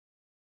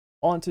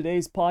On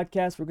today's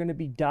podcast, we're going to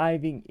be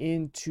diving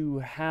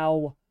into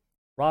how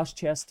Ross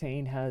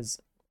Chastain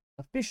has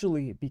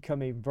officially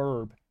become a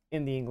verb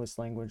in the English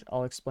language.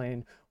 I'll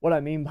explain what I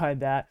mean by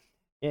that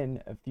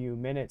in a few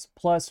minutes.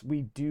 Plus,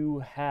 we do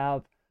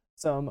have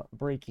some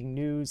breaking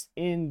news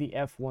in the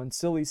F1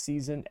 silly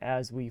season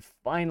as we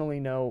finally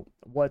know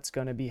what's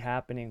going to be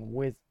happening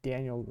with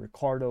Daniel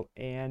Ricciardo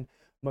and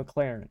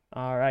McLaren.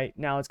 All right,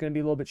 now it's going to be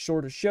a little bit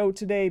shorter show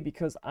today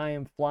because I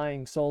am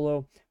flying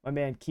solo. My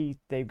man Keith,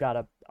 they've got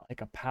a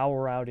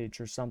power outage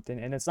or something,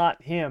 and it's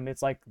not him,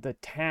 it's like the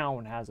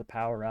town has a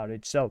power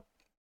outage. So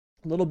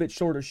a little bit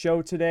shorter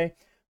show today,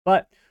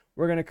 but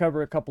we're going to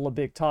cover a couple of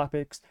big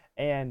topics,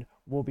 and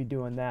we'll be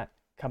doing that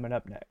coming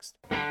up next.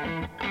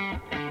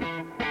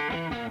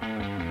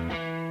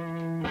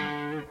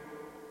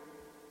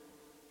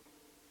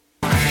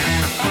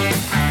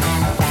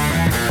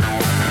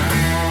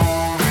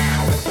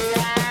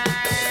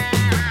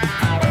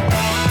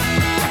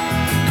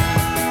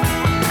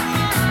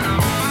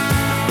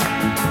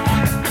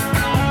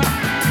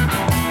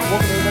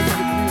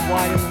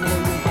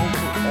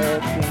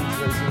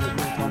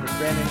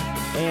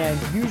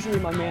 And usually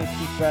my man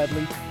Keith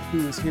Bradley,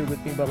 who is here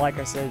with me, but like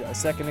I said a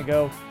second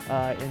ago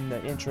in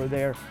the intro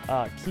there,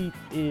 Keith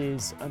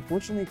is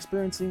unfortunately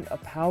experiencing a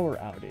power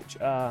outage.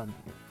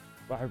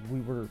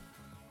 We were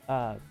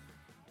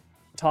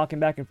talking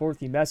back and forth.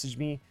 He messaged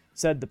me,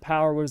 said the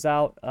power was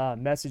out,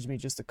 messaged me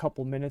just a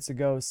couple minutes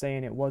ago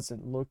saying it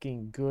wasn't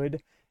looking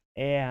good,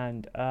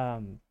 and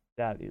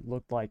that it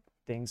looked like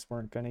things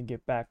weren't going to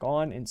get back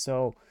on. And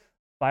so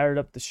fired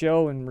up the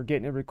show, and we're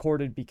getting it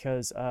recorded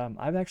because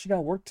I've actually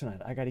got work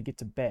tonight. I got to get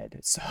to bed.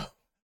 So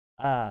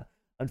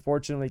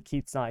unfortunately,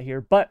 Keith's not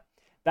here, but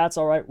that's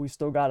all right. We've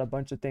still got a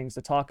bunch of things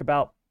to talk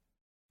about.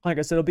 Like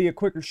I said, it'll be a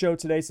quicker show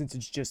today since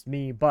it's just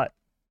me, but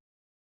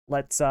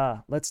let's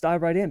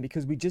dive right in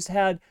because we just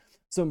had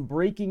some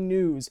breaking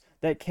news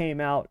that came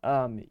out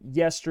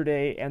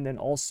yesterday, and then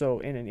also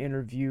in an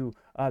interview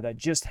that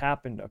just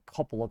happened a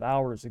couple of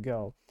hours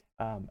ago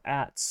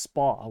at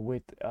Spa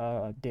with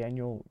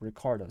Daniel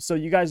Ricciardo. So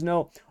you guys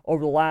know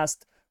over the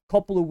last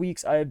couple of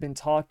weeks I have been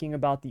talking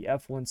about the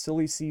F1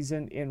 silly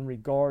season in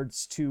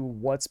regards to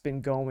what's been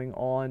going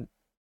on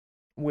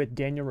with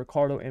Daniel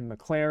Ricciardo and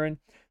McLaren.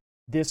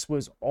 This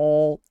was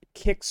all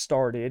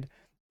kick-started,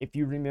 if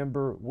you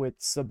remember, with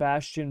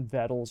Sebastian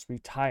Vettel's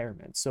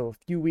retirement. So a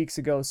few weeks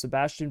ago,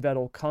 Sebastian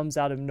Vettel comes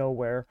out of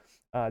nowhere.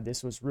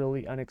 This was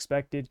really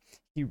unexpected.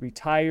 He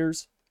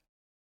retires.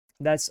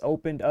 That's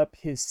opened up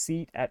his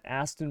seat at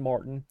Aston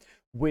Martin,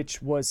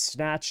 which was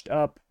snatched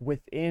up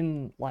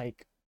within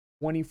like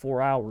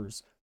 24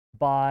 hours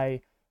by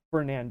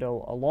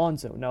Fernando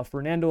Alonso. Now,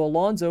 Fernando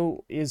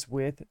Alonso is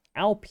with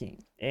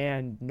Alpine,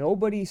 and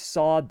nobody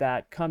saw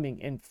that coming.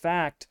 In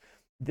fact,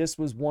 this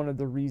was one of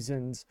the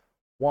reasons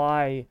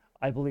why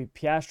I believe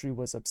Piastri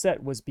was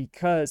upset, was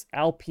because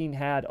Alpine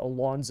had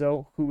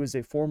Alonso, who is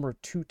a former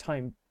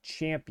two-time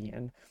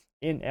champion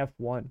in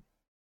F1,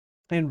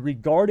 and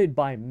regarded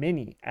by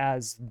many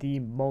as the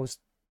most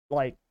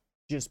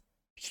just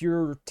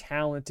pure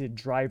talented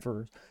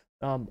driver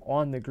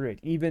on the grid.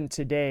 Even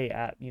today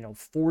at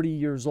 40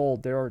 years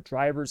old, there are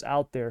drivers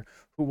out there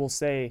who will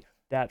say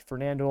that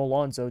Fernando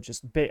Alonso,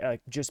 just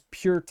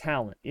pure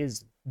talent,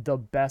 is the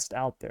best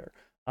out there.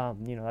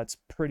 That's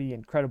pretty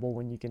incredible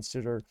when you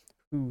consider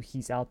who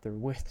he's out there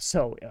with.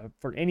 So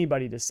for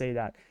anybody to say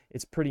that,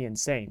 it's pretty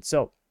insane.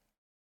 So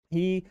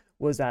he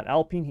was at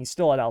Alpine. He's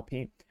still at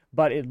Alpine,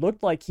 but it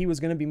looked like he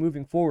was going to be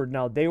moving forward.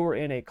 Now, they were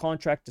in a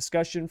contract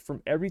discussion.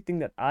 From everything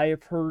that I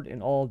have heard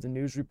in all of the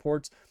news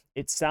reports,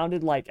 it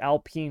sounded like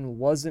Alpine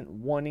wasn't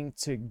wanting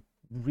to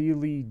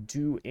really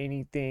do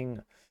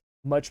anything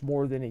much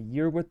more than a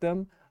year with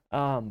them.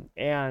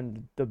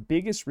 And the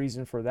biggest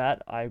reason for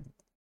that, I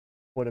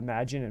would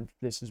imagine, and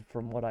this is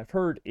from what I've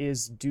heard,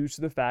 is due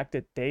to the fact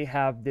that they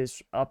have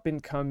this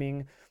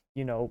up-and-coming,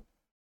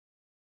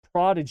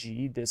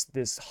 prodigy,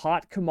 this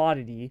hot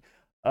commodity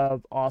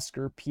of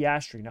Oscar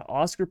Piastri. Now,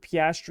 Oscar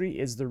Piastri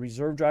is the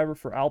reserve driver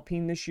for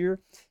Alpine this year.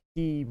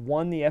 He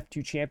won the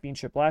F2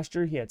 championship last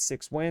year. He had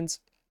 6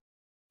 wins,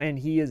 and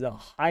he is a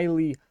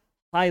highly,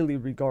 highly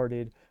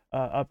regarded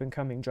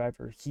up-and-coming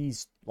driver.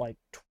 He's like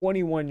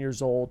 21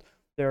 years old.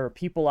 There are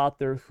people out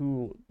there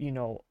who,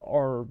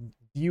 are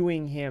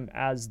viewing him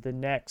as the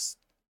next,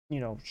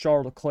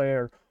 Charles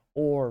Leclerc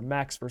or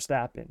Max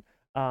Verstappen.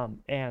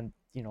 And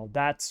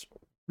that's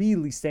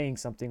really saying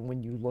something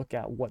when you look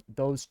at what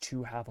those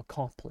two have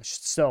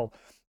accomplished. So,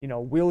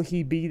 will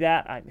he be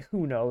that?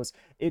 Who knows?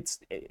 It's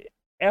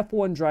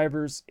F1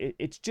 drivers.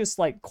 It's just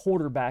like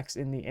quarterbacks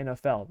in the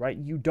NFL, right?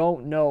 You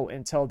don't know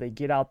until they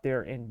get out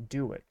there and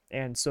do it.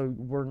 And so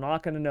we're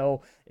not going to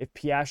know if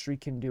Piastri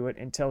can do it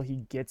until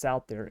he gets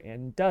out there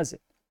and does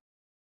it.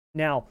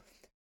 Now,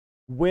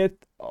 with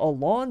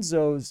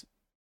Alonso's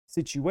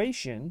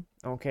situation,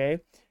 okay,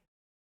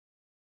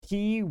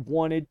 he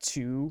wanted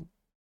to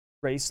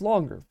race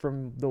longer.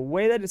 From the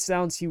way that it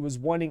sounds, he was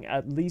wanting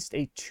at least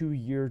a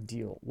 2-year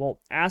deal. Well,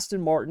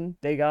 Aston Martin,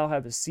 they gotta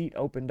have a seat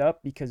opened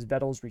up because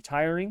Vettel's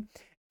retiring,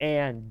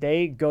 and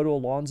they go to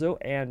Alonso,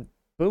 and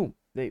boom,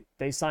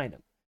 they sign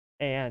him.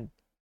 And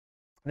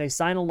they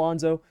sign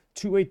Alonso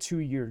to a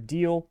 2-year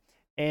deal.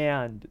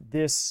 And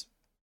this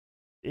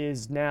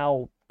is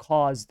now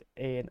caused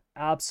an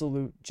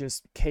absolute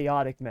just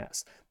chaotic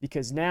mess,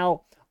 because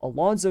now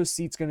Alonso's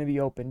seat's going to be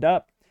opened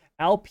up.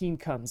 Alpine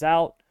comes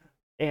out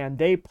and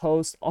they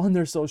post on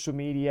their social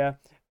media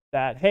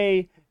that,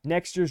 hey,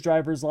 next year's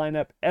drivers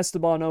lineup,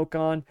 Esteban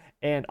Ocon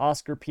and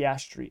Oscar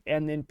Piastri.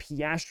 And then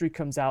Piastri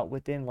comes out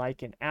within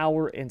like an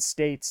hour and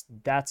states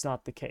that's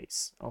not the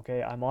case.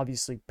 Okay, I'm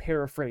obviously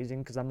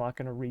paraphrasing because I'm not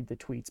going to read the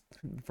tweets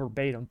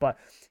verbatim, but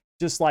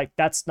just like,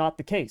 that's not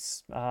the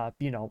case. I'm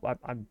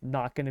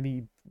not going to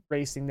be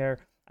racing there.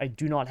 I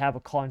do not have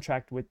a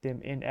contract with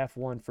them in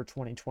F1 for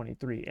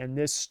 2023. And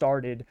this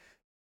started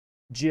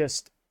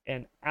just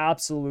an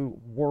absolute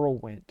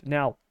whirlwind.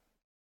 Now,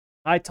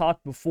 I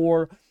talked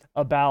before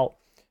about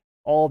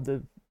all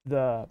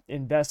the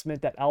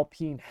investment that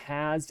Alpine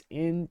has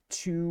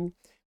into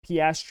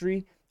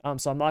Piastri.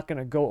 So I'm not going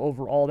to go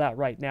over all that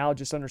right now.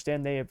 Just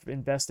understand they have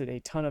invested a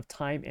ton of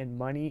time and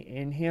money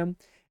in him.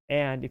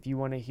 And if you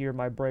want to hear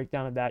my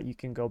breakdown of that, you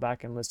can go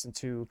back and listen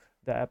to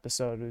the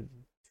episode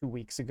 2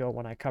 weeks ago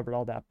when I covered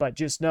all that. But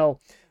just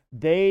know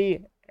they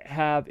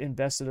have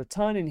invested a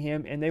ton in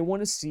him and they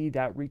want to see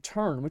that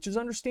return, which is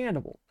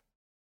understandable.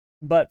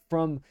 But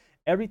from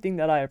everything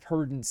that I have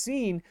heard and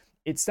seen,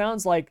 it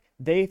sounds like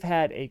they've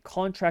had a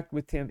contract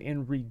with him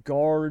in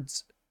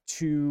regards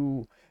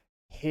to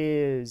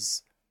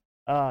his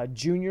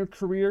junior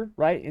career,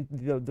 right? In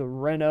the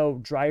Renault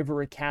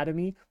Driver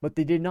Academy, but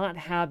they did not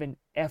have an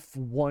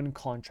F1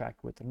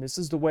 contract with him. This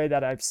is the way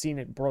that I've seen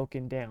it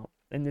broken down.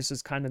 And this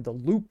is kind of the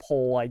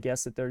loophole, I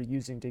guess, that they're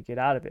using to get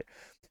out of it.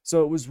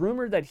 So it was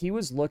rumored that he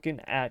was looking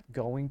at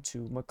going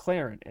to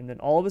McLaren. And then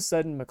all of a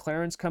sudden,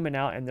 McLaren's coming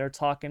out and they're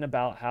talking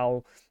about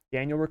how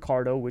Daniel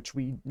Ricciardo, which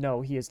we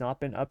know he has not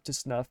been up to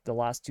snuff the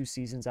last 2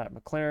 seasons at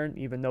McLaren,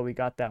 even though he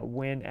got that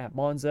win at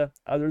Monza.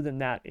 Other than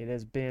that, it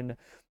has been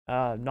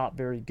not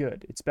very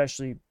good,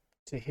 especially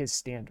to his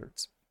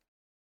standards.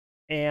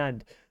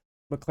 And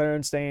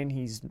McLaren saying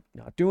he's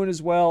not doing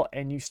as well.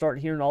 And you start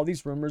hearing all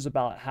these rumors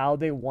about how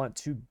they want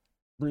to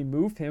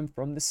remove him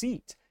from the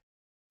seat.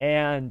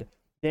 And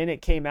then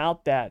it came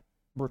out that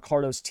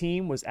Ricciardo's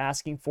team was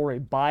asking for a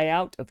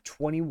buyout of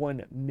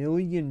 $21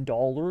 million,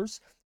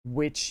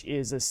 which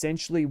is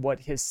essentially what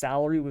his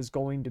salary was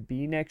going to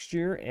be next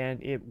year.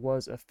 And it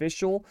was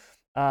official.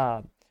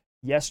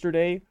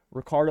 Yesterday,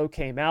 Ricciardo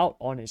came out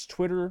on his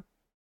Twitter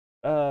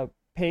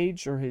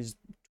page, or his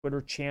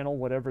Twitter channel,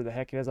 whatever the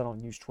heck it is. I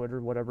don't use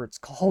Twitter, whatever it's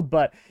called.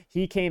 But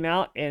he came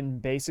out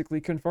and basically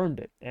confirmed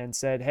it and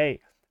said, hey,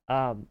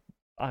 I'm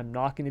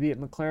not going to be at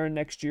McLaren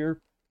next year.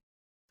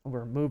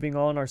 We're moving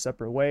on our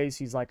separate ways.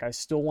 He's like, I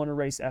still want to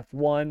race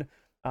F1.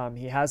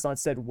 He has not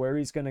said where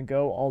he's going to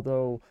go,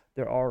 although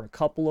there are a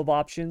couple of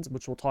options,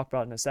 which we'll talk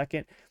about in a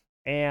second.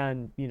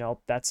 And,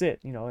 that's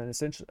it. In a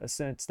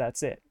sense,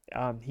 that's it.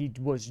 He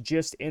was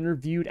just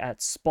interviewed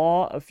at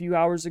Spa a few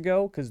hours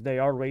ago, because they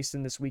are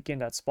racing this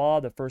weekend at Spa,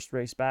 the first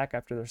race back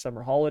after their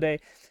summer holiday,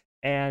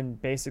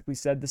 and basically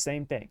said the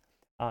same thing.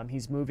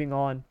 He's moving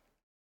on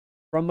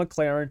from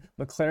McLaren.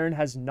 McLaren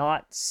has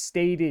not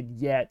stated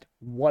yet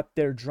what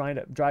their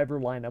driver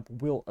lineup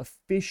will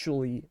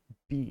officially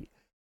be,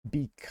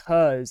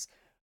 because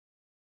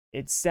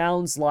it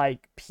sounds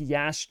like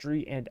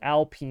Piastri and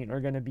Alpine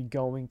are going to be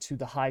going to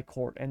the High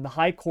Court. And the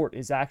High Court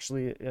is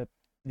actually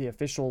the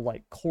official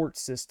court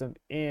system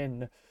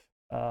in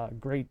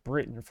Great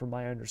Britain, from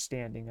my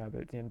understanding of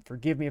it. And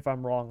forgive me if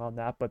I'm wrong on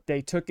that, but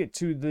they took it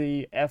to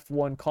the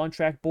F1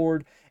 contract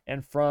board.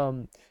 And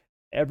from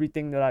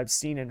everything that I've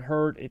seen and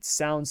heard, it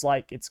sounds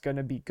like it's going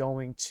to be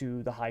going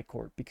to the High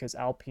Court, because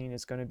Alpine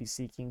is going to be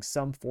seeking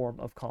some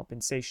form of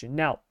compensation.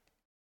 Now,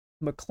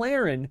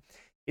 McLaren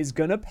is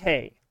going to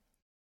pay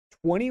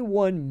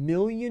 $21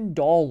 million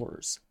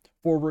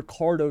for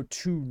Ricciardo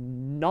to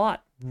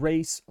not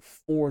race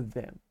for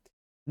them.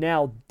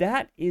 Now,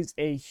 that is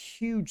a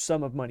huge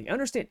sum of money.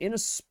 Understand, in a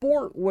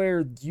sport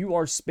where you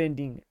are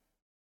spending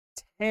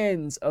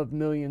tens of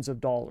millions of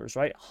dollars,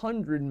 right?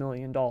 $100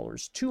 million,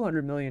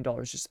 $200 million,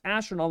 just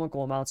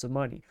astronomical amounts of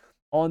money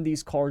on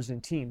these cars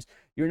and teams.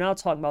 You're now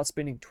talking about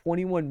spending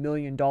 $21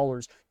 million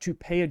to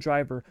pay a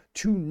driver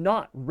to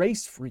not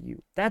race for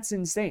you. That's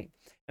insane.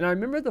 And I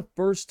remember the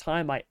first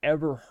time I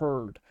ever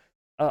heard,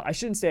 I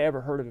shouldn't say I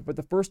ever heard of it, but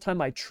the first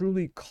time I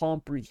truly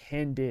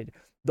comprehended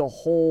the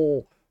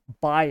whole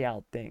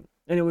buyout thing.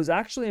 And it was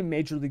actually in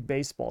Major League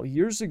Baseball.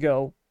 Years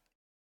ago,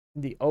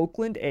 the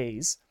Oakland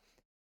A's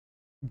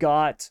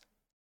got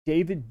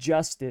David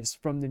Justice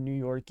from the New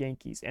York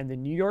Yankees. And the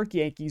New York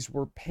Yankees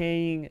were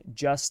paying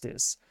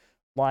Justice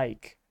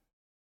like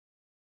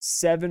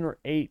 $7 or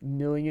 $8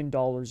 million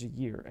a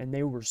year. And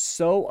they were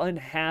so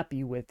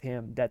unhappy with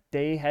him that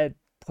they had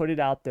put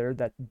it out there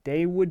that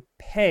they would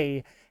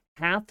pay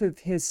half of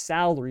his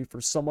salary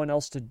for someone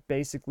else to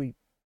basically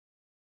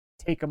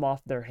take him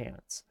off their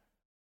hands.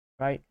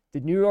 right? The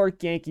New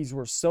York Yankees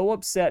were so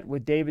upset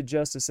with David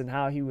Justice and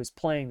how he was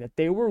playing that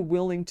they were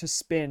willing to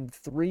spend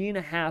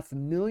 $3.5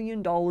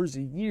 million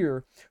a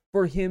year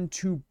for him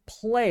to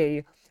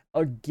play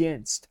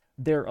against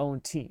their own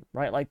team,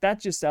 right? Like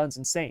that just sounds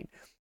insane.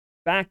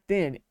 Back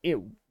then, it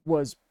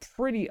was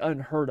pretty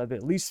unheard of,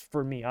 at least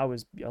for me. I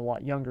was a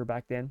lot younger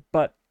back then,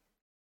 but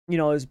it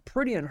was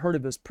pretty unheard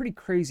of. It was pretty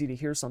crazy to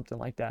hear something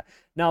like that.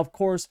 Now, of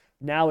course,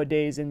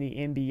 nowadays in the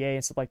NBA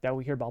and stuff like that,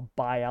 we hear about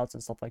buyouts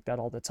and stuff like that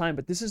all the time,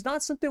 but this is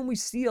not something we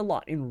see a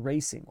lot in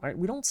racing, right?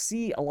 We don't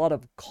see a lot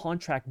of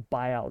contract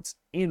buyouts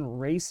in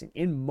racing,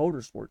 in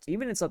motorsports,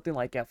 even in something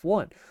like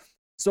F1.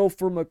 So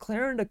for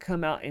McLaren to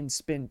come out and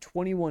spend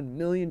 $21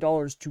 million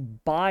to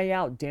buy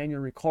out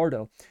Daniel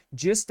Ricciardo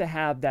just to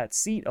have that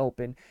seat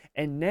open,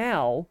 and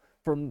now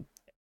from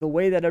the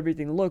way that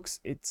everything looks,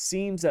 it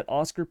seems that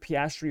Oscar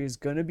Piastri is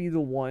going to be the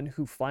one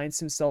who finds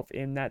himself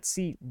in that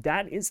seat.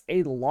 That is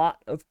a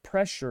lot of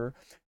pressure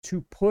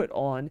to put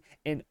on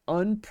an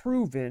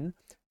unproven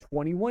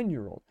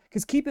 21-year-old.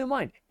 Because keep in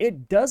mind,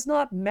 it does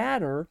not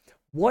matter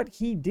what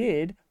he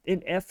did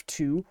in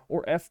F2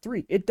 or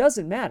F3. It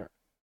doesn't matter,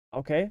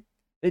 okay?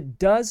 It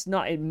does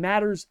not. It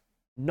matters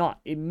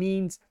not. It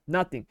means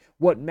nothing.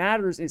 What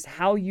matters is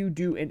how you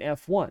do in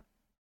F1.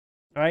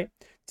 All right?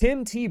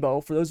 Tim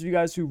Tebow, for those of you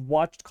guys who've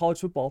watched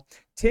college football,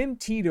 Tim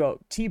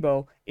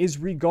Tebow is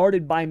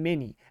regarded by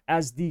many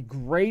as the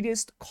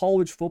greatest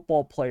college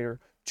football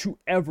player to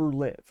ever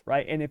live,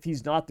 right? And if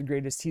he's not the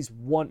greatest, he's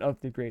one of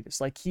the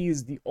greatest. Like, he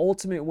is the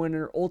ultimate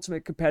winner,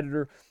 ultimate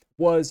competitor,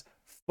 was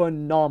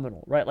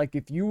phenomenal, right? Like,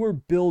 if you were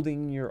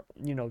building your,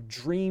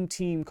 dream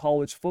team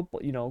college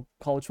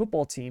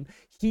football team,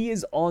 he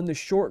is on the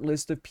short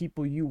list of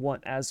people you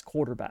want as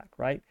quarterback,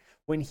 right?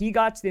 When he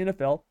got to the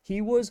NFL,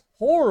 he was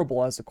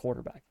horrible as a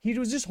quarterback. He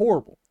was just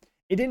horrible.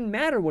 It didn't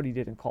matter what he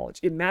did in college.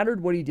 It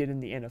mattered what he did in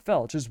the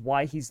NFL, which is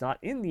why he's not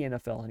in the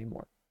NFL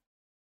anymore.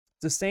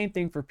 It's the same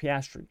thing for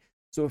Piastri.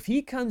 So if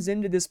he comes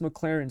into this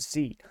McLaren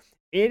seat,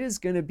 it is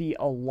going to be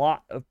a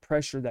lot of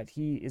pressure that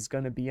he is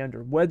going to be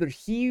under, whether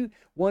he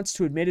wants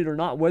to admit it or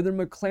not, whether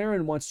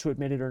McLaren wants to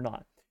admit it or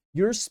not.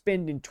 You're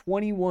spending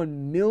 $21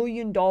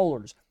 million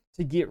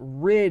to get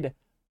rid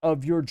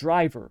of your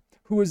driver,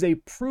 who is a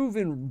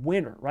proven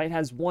winner, right?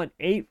 Has won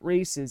 8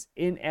 races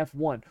in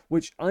F1,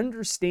 which,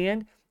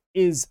 understand,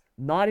 is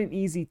not an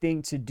easy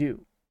thing to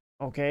do,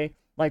 okay?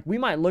 Like, we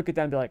might look at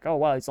that and be like, oh,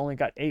 wow, he's only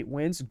got 8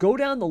 wins. Go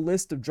down the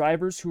list of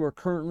drivers who are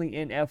currently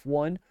in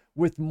F1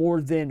 with more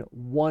than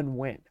 1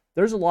 win.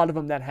 There's a lot of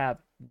them that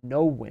have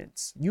no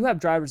wins. You have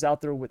drivers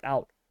out there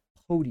without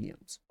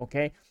podiums,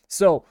 okay?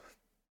 So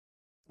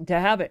to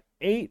have an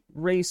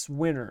 8-race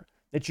winner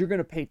that you're going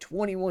to pay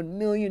 $21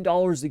 million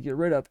to get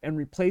rid of and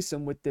replace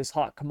him with this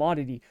hot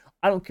commodity,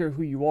 I don't care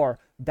who you are,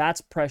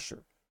 that's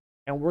pressure.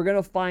 And we're going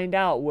to find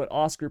out what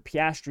Oscar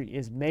Piastri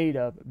is made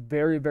of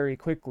very, very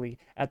quickly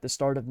at the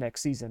start of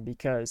next season,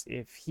 because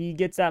if he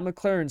gets that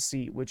McLaren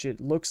seat, which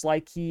it looks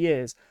like he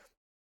is,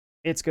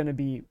 it's going to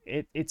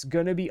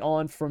be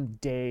on from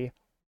day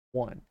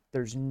one.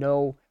 There's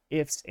no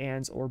ifs,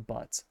 ands, or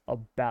buts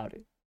about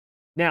it.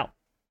 Now,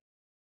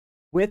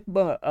 with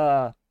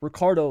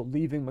Ricciardo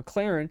leaving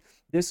McLaren,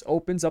 this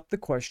opens up the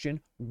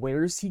question,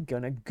 where's he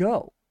going to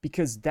go?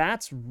 Because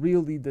that's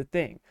really the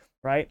thing,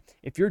 right?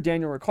 If you're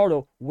Daniel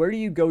Ricciardo, where do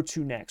you go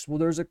to next? Well,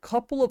 there's a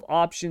couple of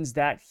options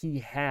that he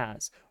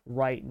has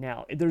right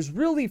now. There's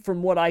really,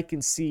 from what I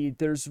can see,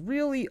 there's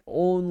really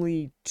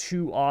only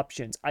 2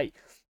 options.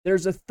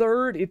 There's a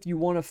third if you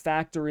want to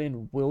factor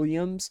in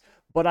Williams,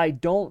 but I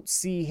don't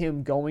see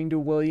him going to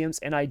Williams,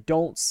 and I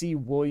don't see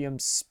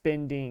Williams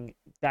spending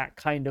that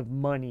kind of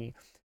money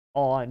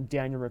on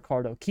Daniel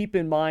Ricciardo. Keep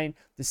in mind,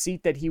 the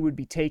seat that he would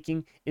be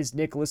taking is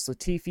Nicholas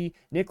Latifi.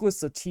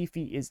 Nicholas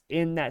Latifi is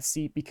in that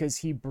seat because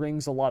he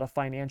brings a lot of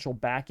financial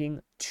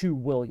backing to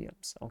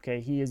Williams,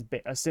 okay? He is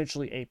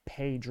essentially a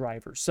pay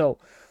driver. So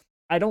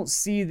I don't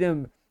see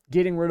them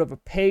getting rid of a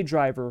pay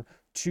driver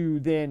to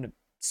then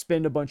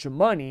spend a bunch of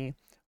money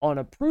on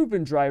a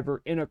proven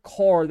driver in a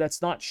car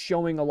that's not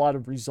showing a lot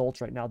of results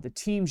right now. The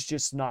team's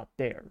just not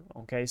there,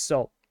 okay?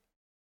 So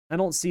I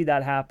don't see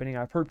that happening.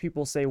 I've heard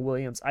people say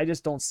Williams. I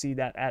just don't see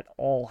that at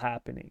all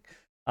happening.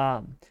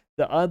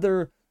 The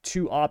other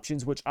 2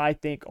 options, which I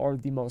think are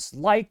the most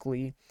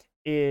likely,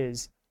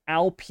 is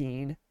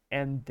Alpine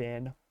and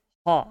then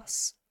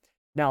Haas.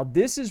 Now,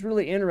 this is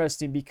really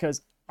interesting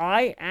because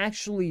I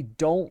actually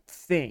don't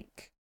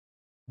think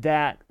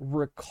that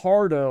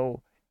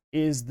Ricciardo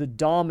is the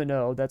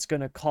domino that's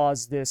going to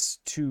cause this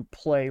to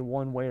play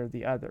one way or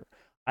the other.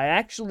 I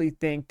actually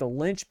think the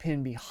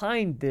linchpin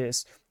behind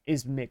this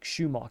is Mick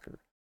Schumacher,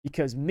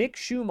 because Mick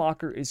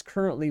Schumacher is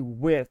currently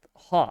with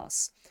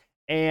Haas,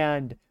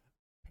 and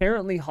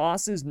apparently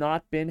Haas has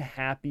not been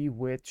happy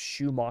with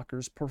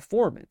Schumacher's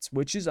performance,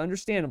 which is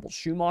understandable.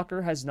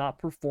 Schumacher has not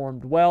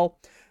performed well.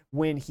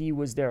 When he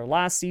was there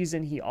last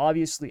season, he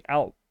obviously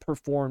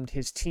outperformed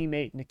his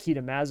teammate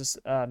Nikita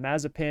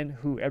Mazepin,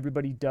 who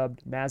everybody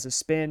dubbed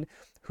Mazespin,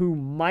 who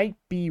might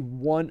be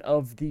one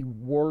of the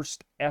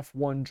worst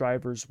F1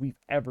 drivers we've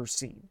ever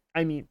seen.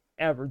 I mean,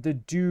 ever. The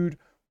dude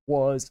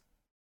was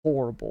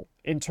horrible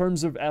in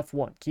terms of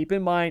F1. Keep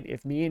in mind,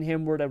 if me and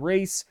him were to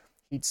race,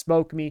 he'd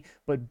smoke me.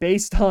 But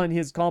based on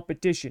his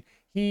competition,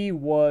 he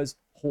was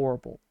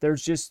horrible.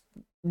 There's just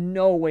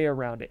no way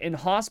around it. And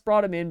Haas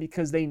brought him in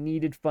because they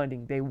needed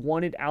funding. They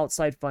wanted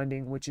outside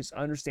funding, which is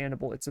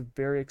understandable. It's a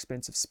very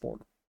expensive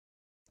sport.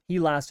 He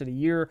lasted a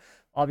year,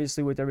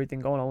 obviously, with everything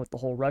going on with the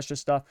whole Russia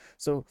stuff.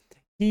 So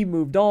he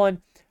moved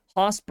on.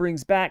 Haas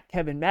brings back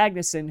Kevin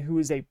Magnussen, who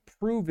is a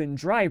proven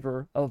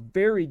driver, a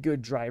very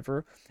good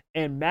driver,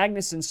 and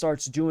Magnussen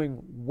starts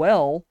doing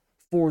well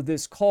for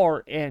this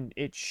car, and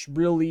it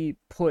really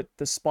put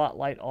the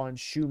spotlight on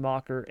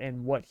Schumacher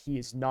and what he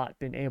has not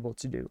been able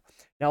to do.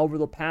 Now, over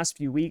the past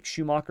few weeks,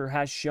 Schumacher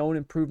has shown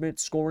improvement,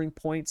 scoring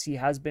points. He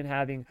has been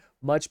having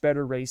much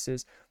better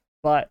races,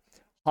 but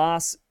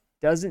Haas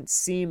doesn't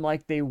seem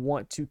like they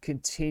want to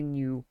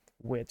continue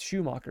with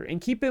Schumacher.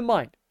 And keep in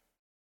mind,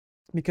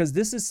 because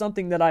this is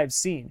something that I've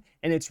seen,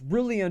 and it's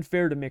really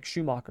unfair to Mick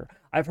Schumacher.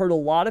 I've heard a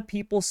lot of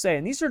people say,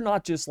 and these are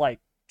not just like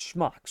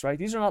schmucks, right?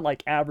 These are not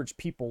like average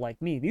people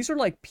like me. These are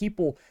like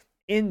people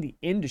in the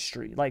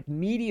industry, like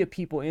media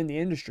people in the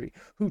industry,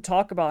 who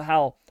talk about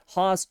how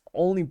Haas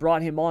only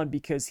brought him on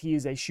because he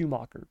is a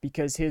Schumacher,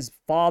 because his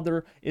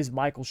father is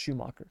Michael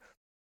Schumacher.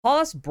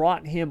 Haas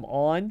brought him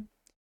on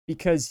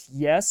because,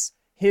 yes,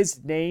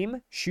 his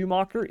name,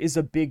 Schumacher, is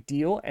a big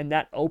deal, and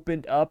that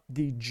opened up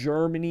the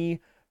Germany,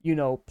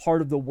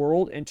 part of the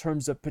world in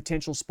terms of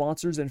potential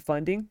sponsors and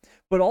funding,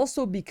 but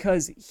also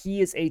because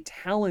he is a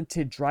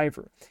talented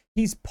driver.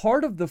 He's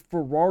part of the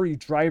Ferrari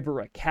Driver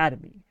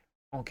Academy,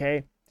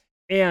 okay?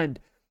 And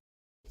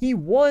he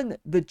won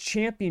the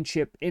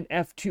championship in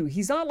F2.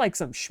 He's not like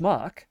some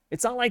schmuck.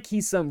 It's not like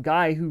he's some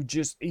guy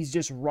he's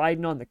just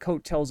riding on the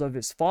coattails of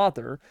his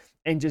father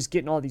and just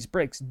getting all these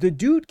breaks. The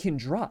dude can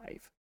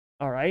drive,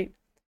 all right?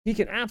 He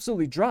can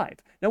absolutely drive.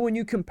 Now, when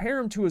you compare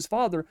him to his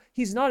father,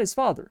 he's not his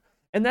father.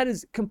 And that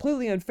is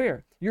completely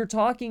unfair. You're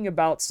talking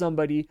about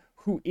somebody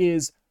who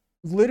is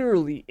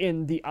literally,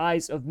 in the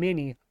eyes of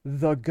many,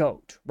 the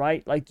GOAT,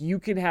 right? Like, you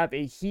can have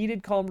a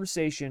heated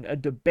conversation, a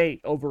debate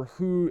over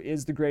who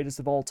is the greatest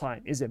of all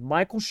time. Is it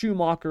Michael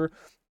Schumacher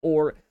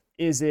or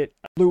is it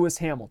Lewis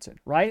Hamilton,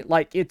 right?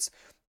 Like, it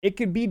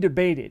can be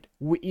debated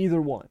with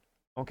either one,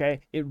 okay?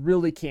 It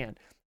really can.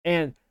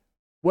 And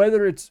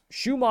whether it's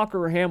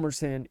Schumacher or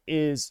Hamilton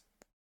it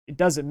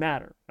doesn't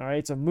matter, all right?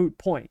 It's a moot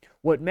point.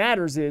 What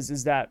matters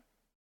is that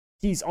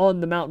he's on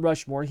the Mount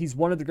Rushmore. He's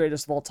one of the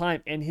greatest of all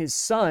time. And his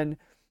son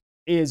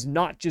is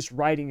not just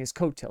riding his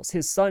coattails.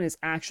 His son is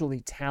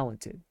actually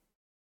talented.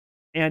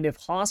 And if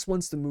Haas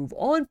wants to move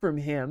on from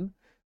him,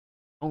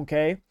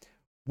 okay,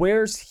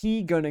 where's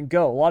he going to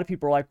go? A lot of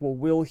people are like, well,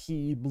 will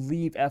he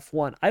leave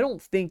F1? I don't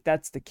think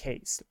that's the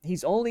case.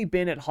 He's only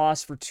been at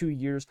Haas for 2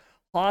 years.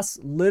 Haas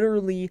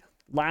literally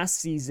last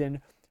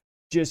season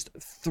just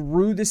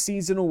threw the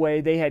season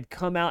away. They had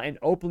come out and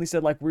openly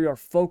said, like, we are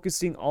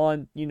focusing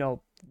on,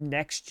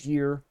 next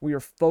year. We are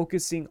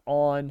focusing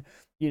on,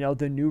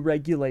 the new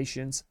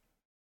regulations.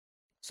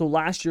 So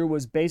last year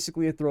was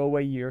basically a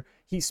throwaway year.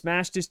 He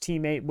smashed his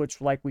teammate, which,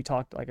 like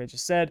I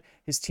just said,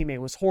 his teammate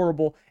was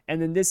horrible.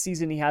 And then this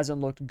season, he hasn't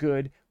looked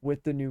good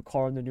with the new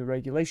car and the new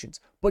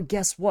regulations. But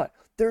guess what?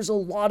 There's a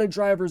lot of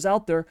drivers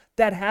out there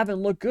that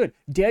haven't looked good.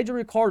 Daniel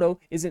Ricciardo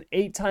is an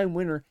 8-time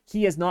winner.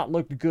 He has not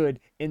looked good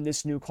in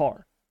this new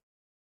car.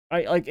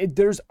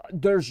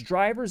 There's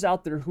drivers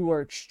out there who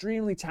are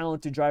extremely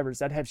talented drivers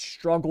that have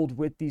struggled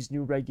with these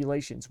new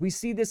regulations. We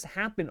see this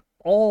happen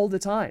all the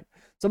time.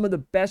 Some of the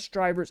best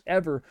drivers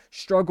ever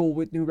struggle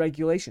with new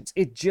regulations.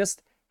 It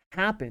just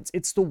happens.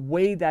 It's the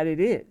way that it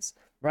is,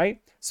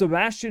 right?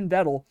 Sebastian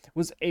Vettel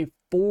was a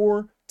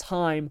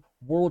 4-time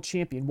world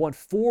champion, won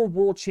 4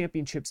 world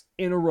championships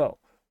in a row,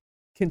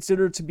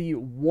 considered to be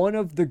one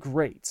of the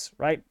greats,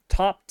 right?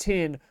 Top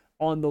 10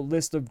 on the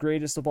list of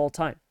greatest of all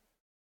time.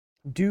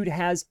 Dude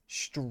has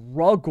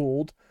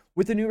struggled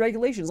with the new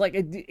regulations. Like,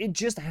 it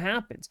just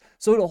happens.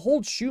 So to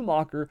hold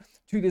Schumacher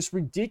to this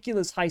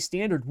ridiculous high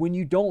standard when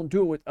you don't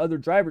do it with other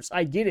drivers,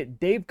 I get it.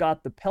 They've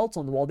got the pelt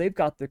on the wall. They've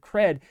got the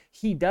cred.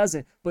 He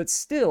doesn't. But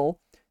still,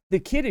 the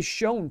kid has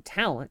shown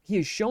talent. He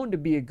is shown to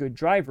be a good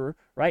driver,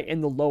 right, in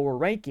the lower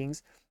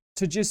rankings.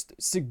 To just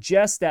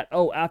suggest that,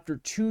 after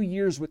 2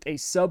 years with a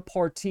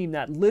subpar team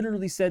that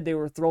literally said they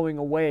were throwing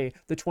away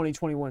the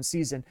 2021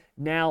 season,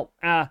 now,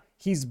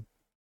 he's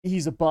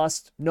a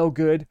bust, no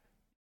good,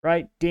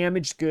 right?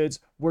 Damaged goods.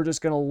 We're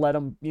just going to let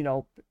him,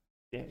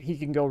 he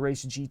can go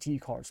race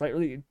GT cars, right?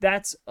 Really,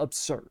 that's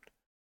absurd.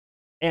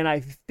 And I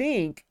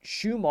think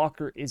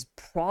Schumacher is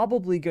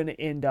probably going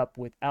to end up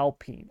with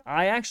Alpine.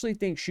 I actually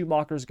think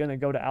Schumacher is going to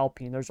go to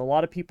Alpine. There's a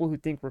lot of people who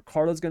think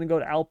Ricciardo's going to go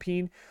to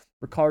Alpine.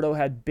 Ricciardo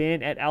had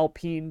been at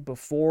Alpine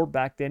before.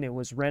 Back then it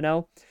was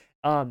Renault.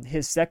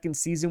 His second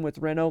season with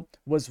Renault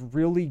was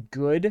really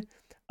good.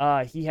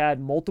 He had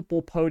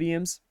multiple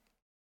podiums.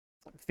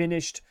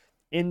 Finished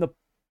in the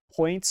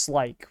points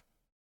like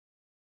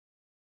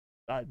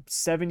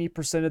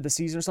 70% of the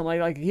season or something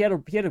like that.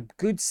 He had a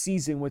good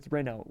season with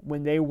Renault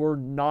when they were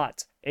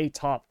not a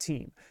top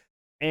team.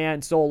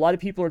 And so a lot of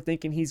people are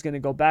thinking he's going to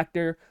go back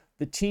there.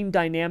 The team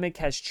dynamic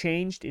has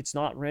changed. It's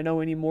not Renault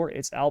anymore.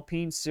 It's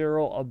Alpine.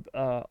 Cyril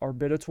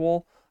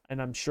Arbitratol,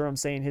 and I'm sure I'm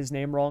saying his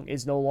name wrong,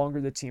 is no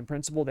longer the team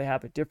principal. They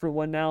have a different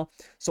one now.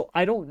 So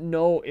I don't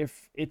know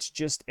if it's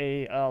just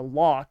a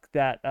lock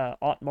that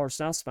Otmar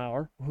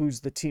Szafnauer,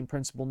 who's the team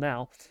principal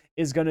now,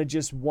 is going to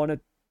just want to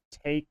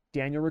take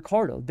Daniel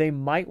Ricciardo. They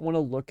might want to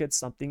look at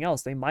something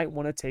else. They might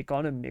want to take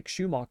on a Mick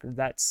Schumacher.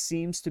 That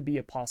seems to be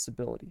a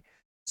possibility.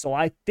 So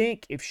I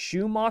think if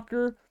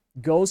Schumacher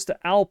goes to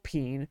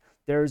Alpine,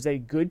 there's a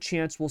good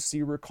chance we'll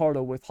see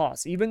Ricciardo with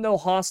Haas. Even though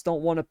Haas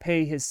don't want to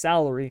pay his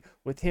salary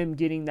with him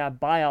getting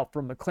that buyout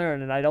from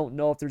McLaren, and I don't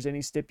know if there's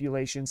any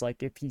stipulations,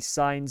 like if he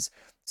signs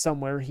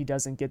somewhere he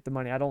doesn't get the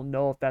money. I don't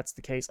know if that's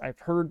the case. I've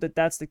heard that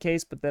that's the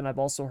case, but then I've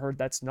also heard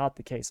that's not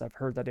the case. I've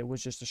heard that it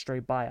was just a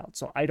straight buyout.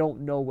 So I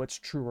don't know what's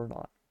true or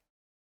not,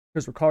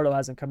 because Ricciardo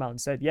hasn't come out and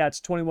said, yeah,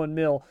 it's 21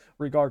 mil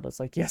regardless.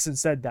 Like, he hasn't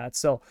said that.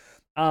 So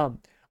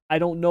I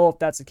don't know if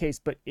that's the case,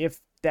 but if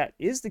that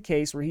is the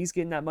case where he's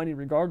getting that money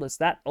regardless,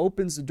 that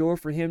opens the door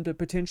for him to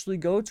potentially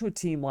go to a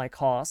team like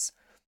Haas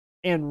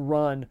and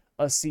run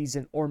a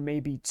season or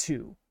maybe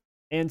two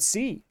and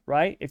see,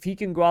 right? If he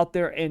can go out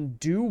there and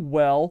do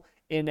well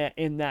in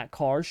that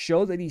car,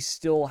 show that he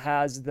still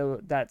has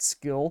that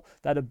skill,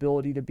 that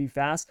ability to be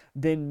fast,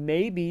 then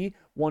maybe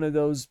one of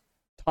those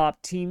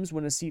top teams,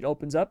 when a seat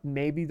opens up,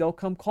 maybe they'll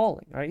come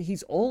calling, right?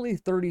 He's only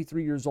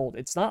 33 years old.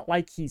 It's not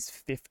like he's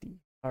 50,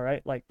 all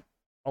right? Like,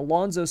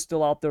 Alonso's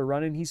still out there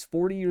running. He's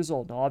 40 years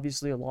old. Now,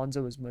 obviously,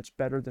 Alonso is much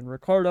better than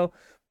Ricciardo,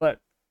 but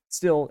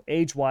still,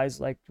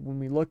 age-wise, like when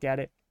we look at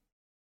it,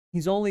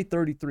 he's only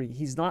 33.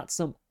 He's not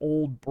some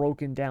old,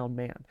 broken down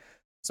man.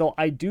 So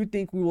I do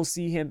think we will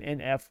see him in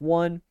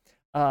F1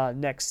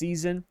 next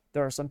season.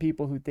 There are some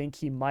people who think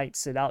he might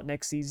sit out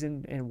next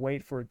season and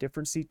wait for a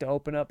different seat to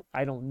open up.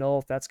 I don't know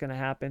if that's going to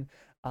happen.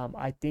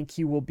 I think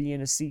he will be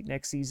in a seat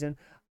next season.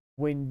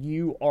 When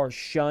you are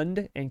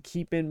shunned, and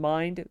keep in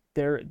mind,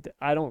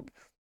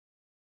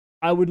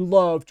 I would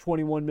love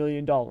 $21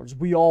 million.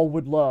 We all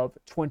would love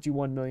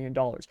 $21 million.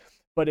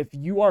 But if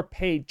you are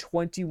paid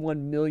 $21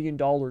 million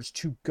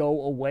to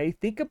go away,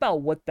 think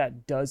about what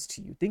that does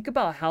to you. Think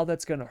about how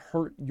that's going to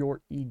hurt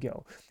your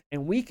ego.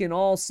 And we can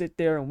all sit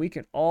there and we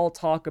can all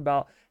talk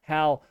about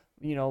how,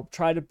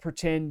 try to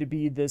pretend to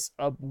be this,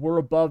 we're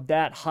above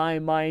that,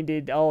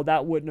 high-minded, oh,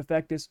 that wouldn't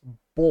affect us.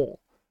 Bull.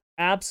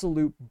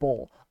 Absolute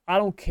bull. I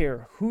don't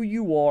care who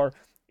you are.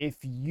 If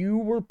you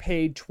were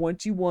paid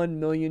 $21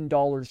 million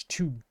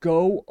to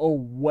go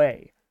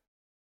away,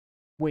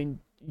 when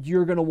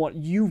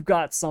you've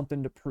got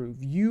something to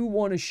prove. You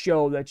want to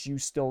show that you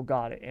still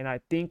got it. And I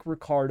think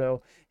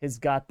Ricciardo has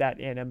got that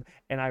in him.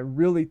 And I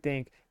really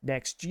think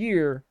next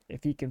year,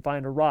 if he can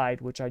find a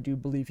ride, which I do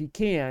believe he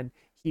can,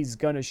 he's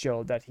going to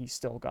show that he's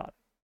still got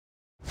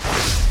it.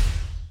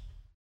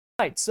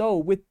 All right, so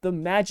with the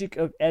magic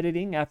of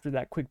editing after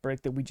that quick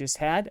break that we just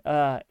had,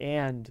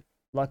 and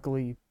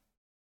luckily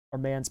our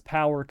man's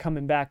power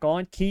coming back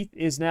on, Keith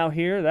is now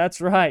here.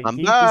 That's right. I'm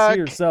Keith back. is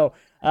here. So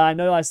I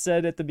know I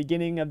said at the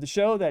beginning of the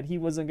show that he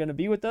wasn't going to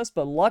be with us,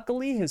 but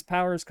luckily his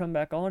power has come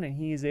back on and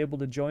he is able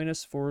to join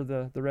us for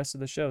the rest of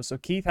the show. So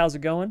Keith, how's it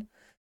going?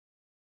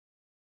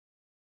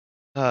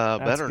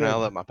 Better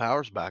now that my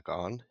power's back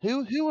on.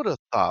 Who would have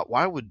thought?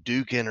 Why would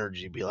Duke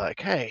Energy be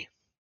like, hey,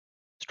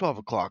 it's 12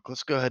 o'clock.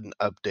 Let's go ahead and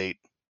update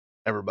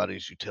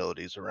everybody's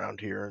utilities around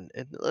here and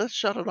let's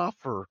shut it off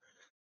for,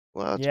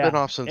 well, it's been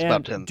off since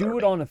about 10:30. And do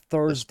it on a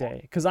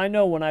Thursday, because I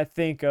know when I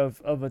think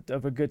of a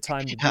good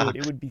time to do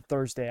it would be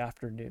Thursday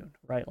afternoon,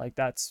 right? Like,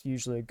 that's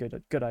usually a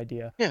good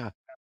idea. Yeah.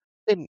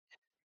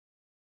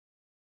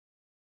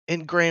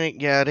 And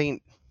granted, yeah, it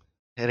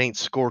ain't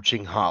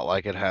scorching hot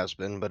like it has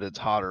been, but it's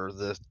hotter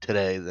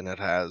today than it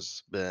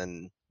has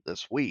been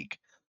this week.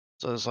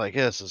 So it's like,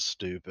 this is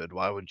stupid.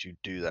 Why would you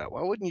do that?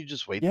 Why wouldn't you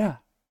just wait? Yeah.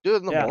 Do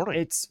it in the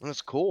morning. It's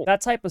cool. That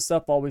type of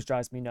stuff always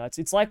drives me nuts.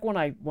 It's like when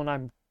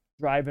I'm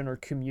driving or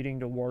commuting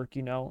to work,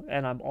 and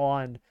I'm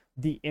on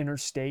the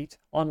interstate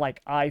on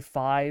like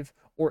I-5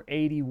 or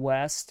 80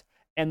 West,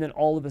 and then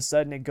all of a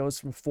sudden it goes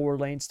from 4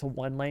 lanes to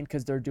 1 lane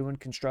because they're doing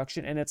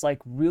construction. And it's like,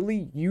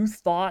 really? You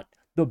thought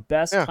the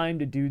best time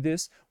to do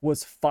this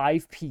was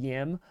 5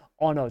 p.m.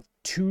 on a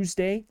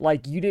Tuesday?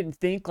 Like, you didn't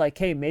think like,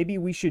 hey, maybe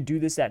we should do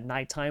this at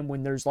nighttime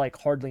when there's like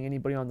hardly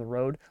anybody on the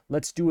road.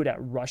 Let's do it at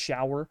rush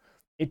hour.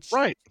 It's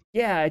right.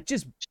 Yeah, it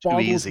just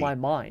boggles my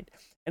mind.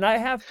 And I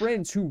have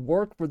friends who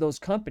work for those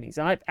companies,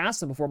 and I've asked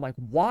them before, I'm like,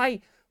 why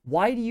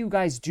do you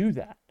guys do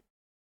that?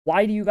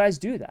 Why do you guys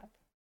do that?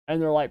 And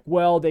they're like,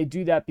 well, they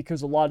do that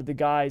because a lot of the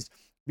guys,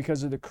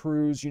 because of the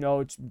crews,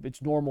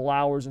 it's normal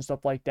hours and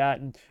stuff like that,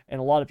 and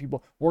a lot of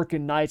people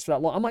working nights for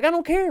that long. I'm like, I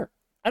don't care.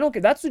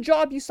 That's the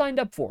job you signed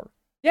up for.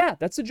 Yeah,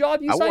 that's the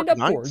job you signed up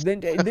for. Then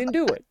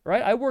do it,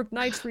 right? I worked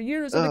nights for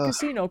years in a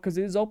casino because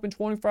it is open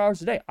 24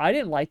 hours a day. I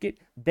didn't like it.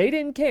 They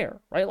didn't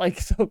care, right? Like,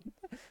 so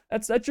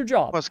that's your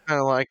job. Well, it's kind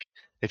of like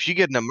if you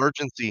get an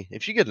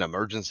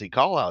emergency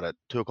call out at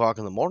 2 o'clock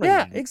in the morning,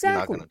 yeah, exactly. You're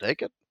not going to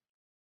take it.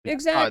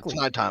 Exactly.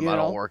 It's nighttime. I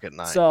don't work at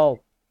night. So,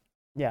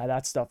 yeah,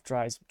 that stuff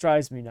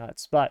drives me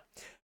nuts. But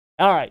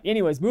All right.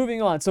 Anyways,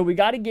 moving on. So we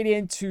got to get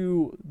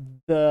into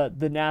the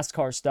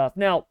NASCAR stuff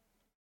now.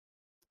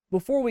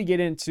 Before we get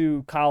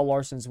into Kyle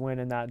Larson's win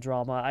and that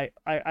drama,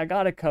 I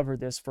gotta cover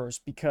this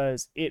first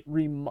because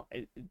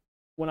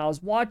when I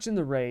was watching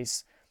the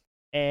race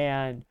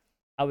and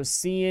I was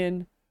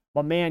seeing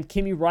my man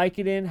Kimi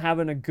Räikkönen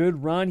having a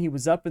good run. He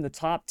was up in the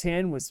top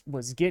 10,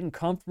 was getting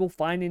comfortable,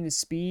 finding his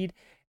speed,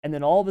 and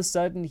then all of a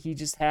sudden he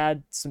just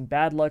had some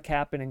bad luck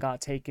happen and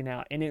got taken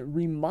out. And it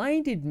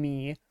reminded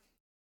me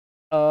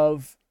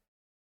of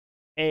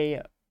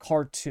a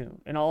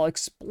cartoon, and I'll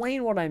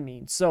explain what I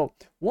mean. So,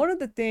 one of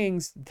the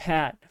things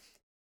that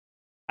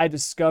I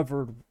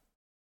discovered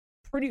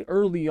pretty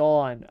early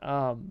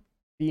on,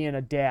 being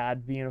a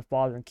dad, being a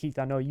father, and Keith,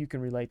 I know you can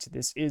relate to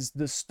this, is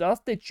the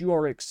stuff that you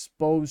are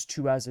exposed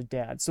to as a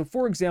dad. So,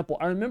 for example,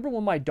 I remember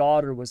when my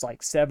daughter was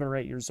like 7 or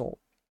 8 years old,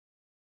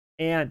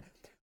 and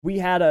we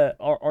had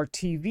our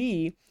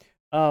TV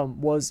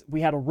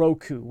we had a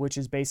Roku, which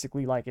is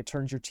basically like it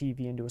turns your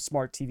TV into a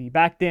smart TV.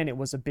 Back then, it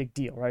was a big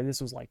deal, right?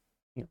 This was like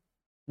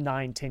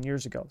 9-10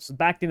 years ago. So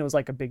back then it was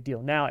like a big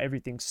deal. Now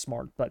everything's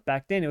smart, but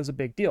back then it was a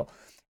big deal.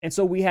 And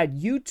so we had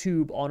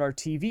YouTube on our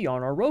TV,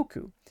 on our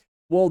Roku.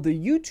 Well, the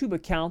YouTube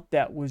account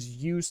that was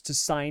used to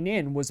sign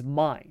in was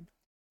mine.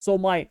 So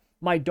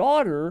my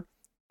daughter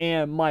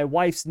and my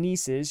wife's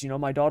nieces,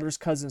 my daughter's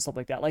cousins, stuff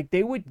like that, like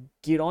they would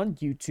get on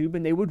YouTube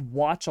and they would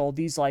watch all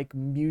these like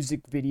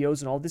music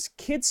videos and all this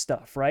kid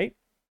stuff, right?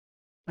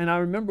 And I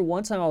remember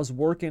one time I was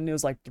working, it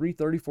was like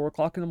 3:30, 4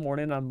 o'clock in the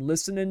morning. I'm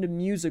listening to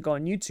music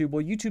on YouTube.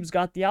 Well, YouTube's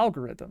got the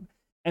algorithm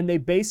and they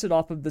base it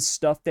off of the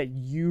stuff that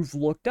you've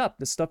looked up,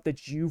 the stuff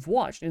that you've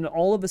watched. And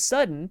all of a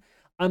sudden,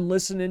 I'm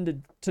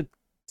listening to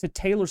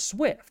Taylor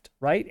Swift,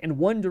 right? And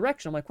One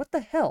Direction. I'm like, what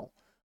the hell?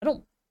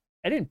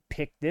 I didn't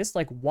pick this.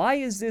 Like, why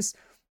is this?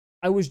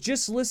 I was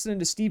just listening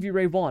to Stevie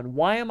Ray Vaughan.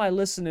 Why am I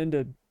listening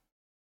to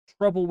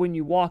Trouble When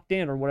You Walked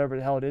In or whatever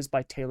the hell it is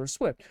by Taylor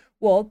Swift?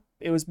 Well,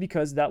 it was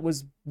because that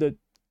was the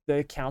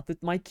account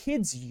that my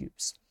kids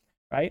use,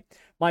 right?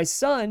 My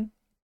son,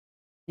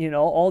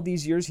 all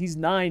these years, he's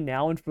 9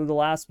 now, and for the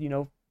last,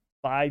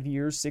 5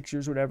 years, 6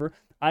 years, whatever,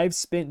 I've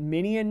spent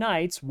many a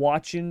nights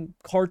watching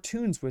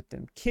cartoons with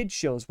them, kid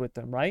shows with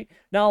them, right?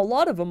 Now, a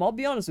lot of them, I'll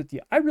be honest with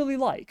you, I really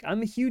like.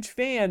 I'm a huge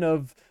fan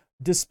of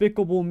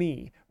Despicable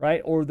Me,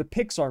 right? Or the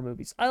Pixar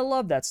movies. I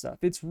love that stuff.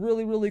 It's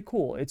really, really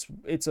cool.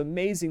 It's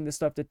amazing the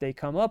stuff that they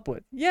come up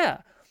with.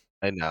 Yeah.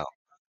 I know.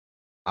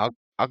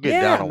 I'll get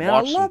down Yeah, and man, I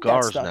watch some love that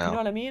cars stuff. You know now.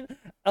 what I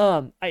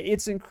mean?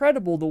 It's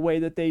incredible the way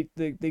that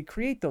they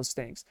create those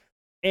things.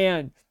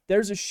 And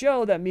there's a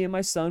show that me and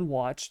my son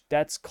watched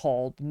that's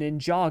called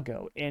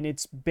Ninjago, and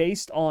it's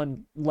based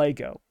on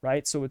Lego,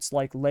 right? So it's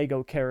like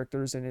Lego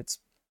characters, and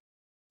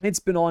it's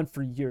been on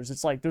for years.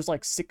 It's like there's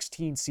like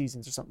 16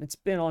 seasons or something. It's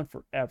been on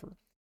forever.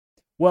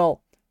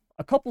 Well,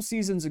 a couple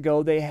seasons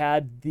ago, they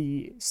had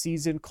the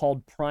season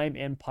called Prime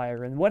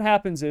Empire. And what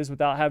happens is,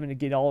 without having to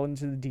get all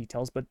into the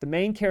details, but the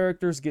main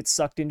characters get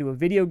sucked into a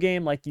video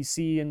game like you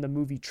see in the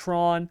movie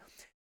Tron,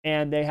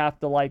 and they have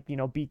to, like,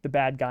 beat the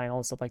bad guy and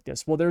all stuff like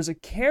this. Well, there's a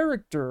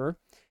character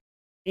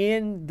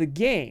in the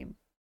game,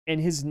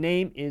 and his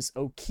name is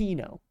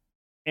Okino.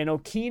 And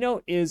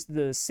Okino is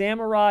the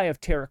samurai of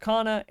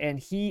Terracotta, and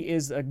he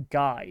is a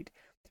guide.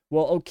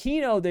 Well,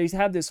 Okino, they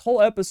have this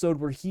whole episode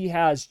where he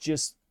has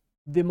just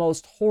the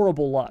most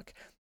horrible luck.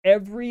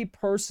 Every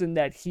person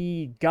that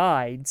he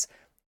guides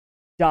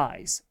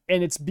dies,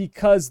 and it's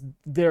because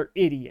they're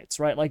idiots,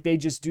 right? Like they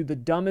just do the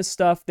dumbest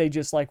stuff. They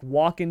just like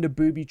walk into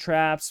booby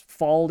traps,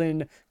 fall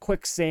in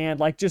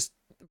quicksand, like just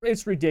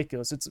it's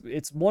ridiculous.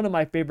 It's one of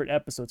my favorite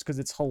episodes because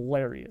it's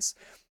hilarious.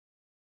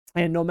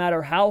 And no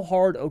matter how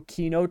hard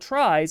Okino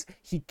tries,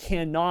 he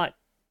cannot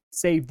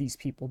save these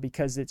people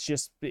because it's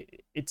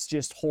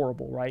just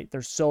horrible, right?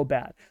 They're so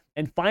bad.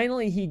 And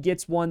finally he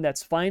gets one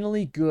that's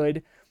finally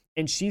good,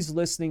 and she's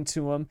listening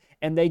to him,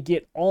 and they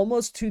get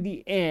almost to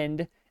the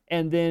end,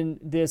 and then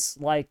this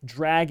like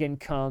dragon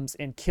comes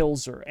and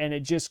kills her, and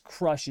it just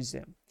crushes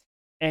him.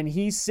 And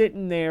he's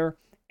sitting there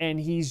and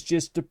he's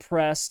just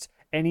depressed,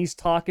 and he's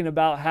talking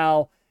about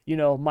how,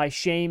 my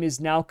shame is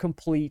now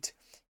complete.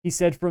 He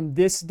said, from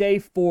this day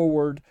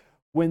forward,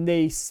 when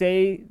they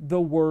say the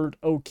word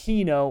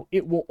Okino,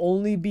 it will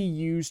only be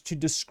used to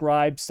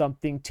describe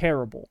something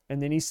terrible.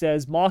 And then he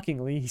says,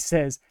 mockingly, he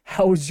says,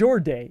 how was your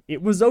day?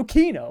 It was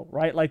Okino,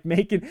 right? Like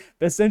making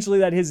essentially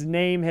that his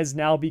name has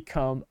now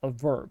become a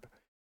verb.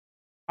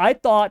 I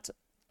thought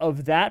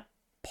of that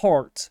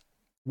part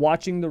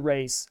watching the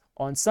race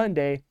on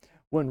Sunday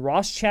when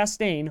Ross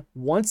Chastain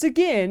once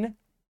again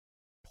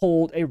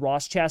pulled a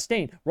Ross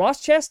Chastain.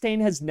 Ross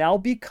Chastain has now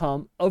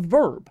become a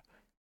verb.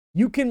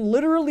 You can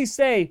literally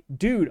say,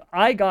 dude,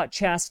 I got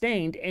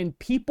Chastained, and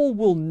people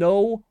will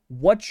know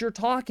what you're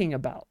talking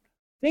about.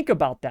 Think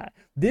about that.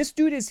 This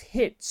dude has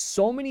hit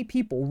so many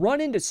people, run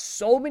into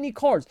so many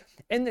cars,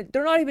 and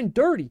they're not even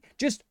dirty,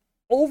 just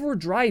over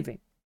driving.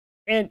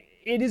 And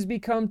it has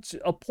become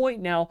to a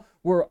point now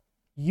where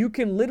you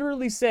can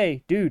literally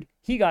say, dude,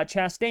 he got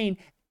Chastain.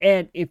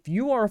 And if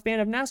you are a fan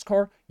of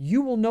NASCAR,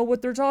 you will know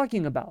what they're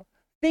talking about.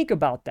 Think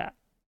about that.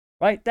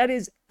 right? That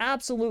is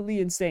absolutely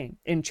insane.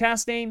 And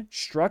Chastain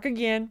struck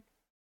again,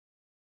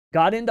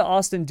 got into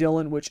Austin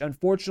Dillon, which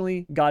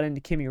unfortunately got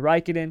into Kimi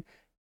Räikkönen,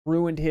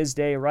 ruined his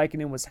day.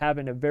 Räikkönen was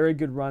having a very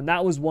good run.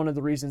 That was one of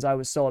the reasons I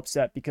was so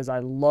upset, because I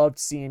loved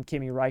seeing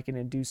Kimi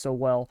Räikkönen do so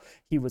well.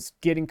 He was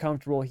getting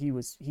comfortable. He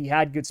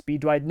had good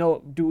speed.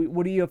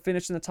 Would he have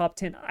finished in the top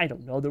 10? I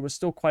don't know. There was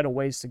still quite a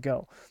ways to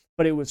go.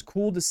 But it was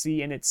cool to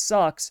see, and it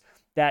sucks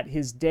that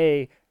his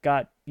day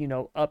got,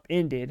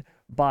 upended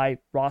by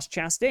Ross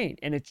Chastain,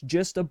 and it's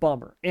just a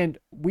bummer. And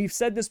we've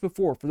said this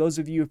before, for those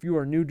of you, if you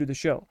are new to the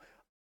show,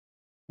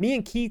 me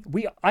and Keith,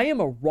 I am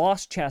a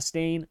Ross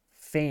Chastain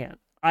fan.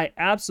 I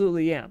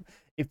absolutely am.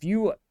 If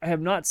you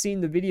have not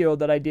seen the video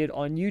that I did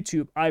on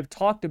YouTube, I've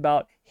talked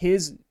about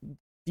his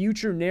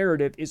future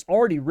narrative is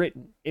already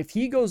written. If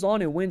he goes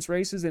on and wins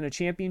races in a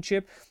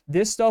championship,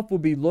 this stuff will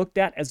be looked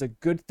at as a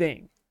good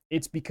thing.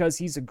 It's because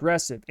he's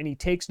aggressive and he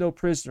takes no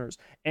prisoners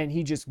and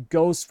he just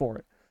goes for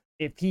it.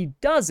 If he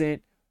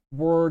doesn't,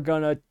 we're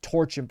going to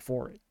torch him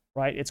for it,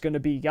 right? It's going to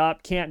be,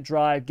 can't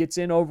drive, gets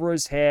in over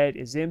his head,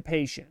 is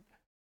impatient.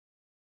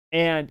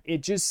 And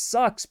it just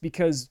sucks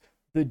because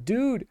the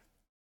dude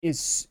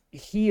is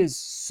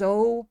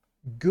so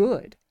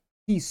good.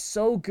 He's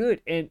so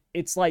good. And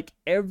it's like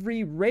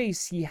every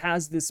race he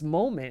has this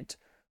moment.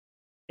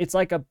 It's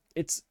like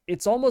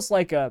it's almost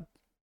like a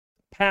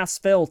pass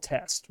fail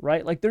test,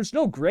 right? Like there's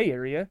no gray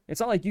area. It's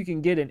not like you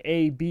can get an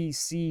A, B,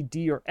 C,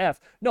 D, or F.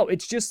 No,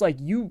 it's just like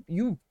you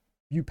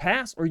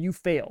pass or you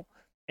fail.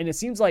 And it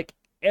seems like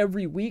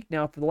every week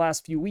now for the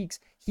last few weeks,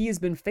 he has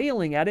been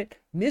failing at it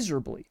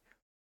miserably.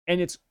 And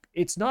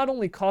it's not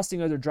only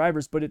costing other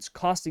drivers, but it's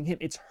costing him.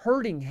 It's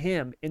hurting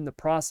him in the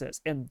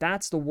process. And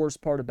that's the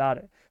worst part about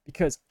it,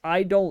 because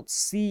I don't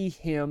see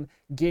him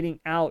getting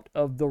out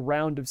of the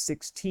round of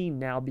 16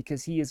 now,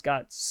 because he has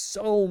got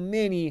so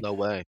many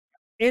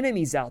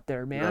enemies out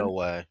there, man. No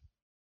way.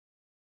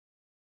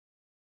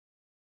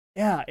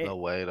 Yeah. No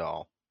way at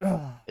all.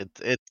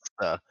 It's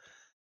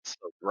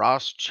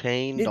Ross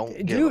chain don't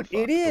give dude, a fuck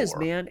it is, for.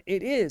 man.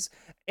 It is.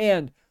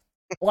 And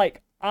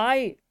like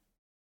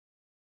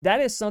that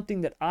is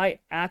something that I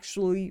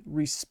actually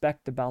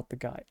respect about the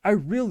guy. I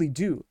really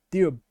do.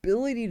 The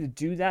ability to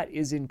do that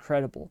is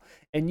incredible.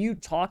 And you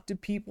talk to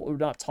people, or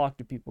not talk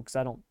to people, because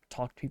I don't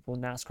talk to people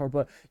in NASCAR,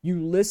 but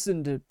you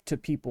listen to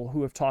people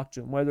who have talked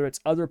to him, whether it's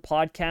other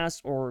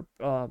podcasts or,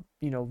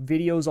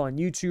 videos on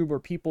YouTube, or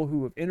people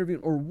who have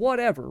interviewed or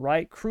whatever,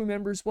 right? Crew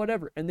members,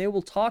 whatever. And they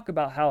will talk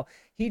about how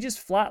he just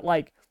flat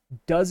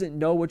doesn't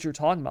know what you're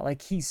talking about.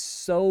 Like he's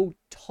so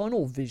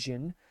tunnel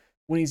vision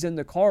when he's in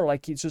the car,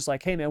 like he's just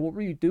like, hey man, what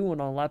were you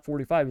doing on lap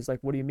 45? He's like,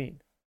 what do you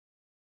mean?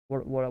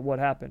 What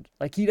happened?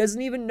 Like he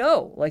doesn't even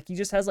know. Like he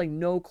just has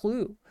no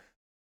clue.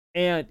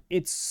 And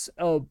it's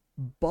a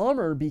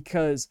bummer,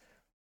 because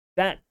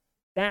that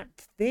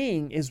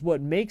thing is what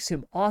makes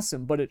him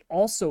awesome, but it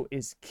also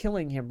is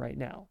killing him right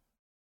now.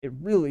 It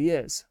really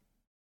is.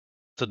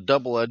 It's a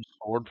double-edged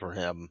sword for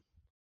him.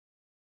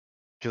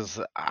 Because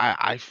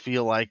I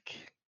feel like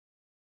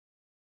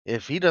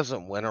if he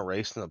doesn't win a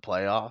race in the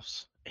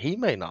playoffs, he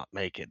may not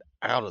make it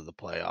out of the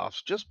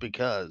playoffs, just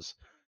because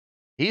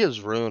he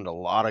has ruined a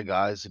lot of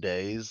guys'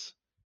 days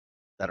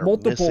that are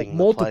missing the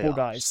multiple playoffs,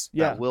 guys.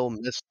 Yeah. that will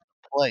miss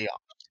the playoffs.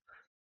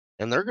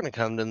 And they're going to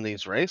come in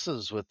these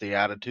races with the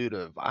attitude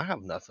of, I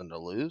have nothing to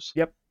lose.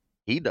 Yep.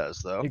 He does,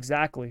 though.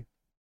 Exactly.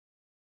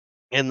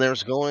 And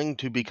there's going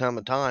to become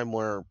a time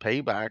where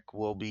payback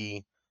will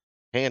be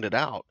handed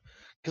out.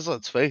 Because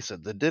let's face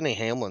it, the Denny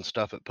Hamlin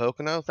stuff at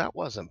Pocono, that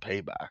wasn't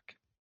payback.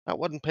 That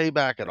wasn't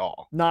payback at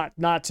all. Not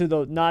to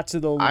the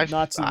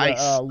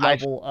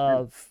level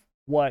of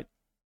what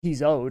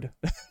he's owed.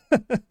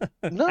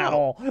 No. At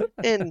all.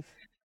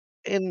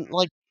 and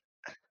like,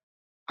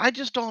 I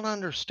just don't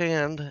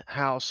understand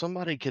how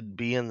somebody could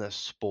be in this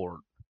sport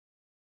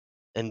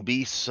and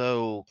be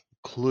so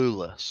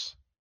clueless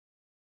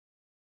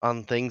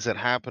on things that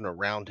happen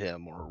around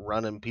him, or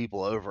running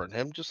people over, and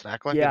him just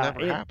act like it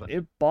never happened.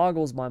 It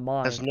boggles my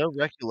Has mind. no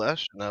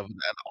recollection of it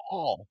at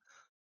all.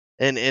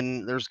 And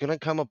there's gonna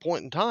come a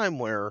point in time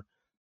where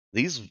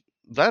these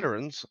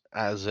veterans,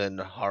 as in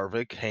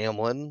Harvick,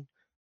 Hamlin,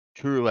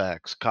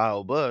 Truex,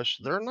 Kyle Busch,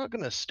 they're not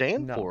gonna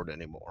stand for it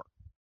anymore.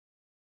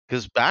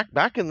 Because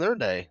back in their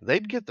day,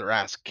 they'd get their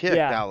ass kicked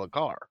out of the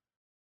car.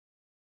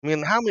 I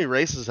mean, how many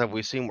races have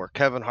we seen where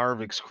Kevin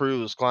Harvick's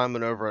crew is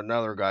climbing over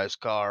another guy's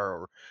car,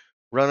 or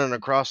running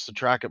across the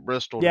track at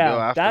Bristol to go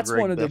after that's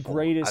Greg one of Biffle? the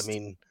greatest. I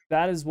mean,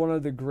 that is one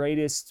of the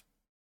greatest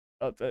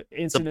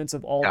incidents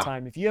of all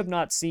time. If you have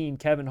not seen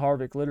Kevin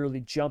Harvick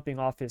literally jumping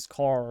off his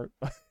car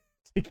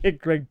to get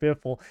Greg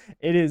Biffle,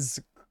 it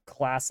is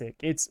classic.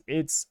 It's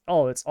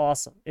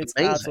awesome. It's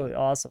amazing. Absolutely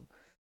awesome.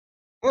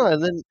 Well,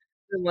 and then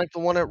like the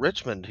one at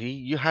Richmond,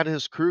 you had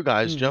his crew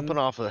guys jumping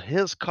off of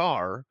his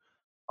car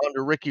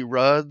onto Ricky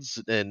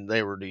Rudd's, and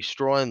they were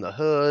destroying the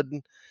hood,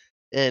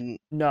 and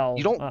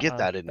you don't get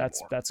that anymore.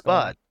 That's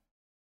gone.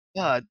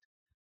 But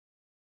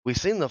we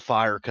seen the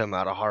fire come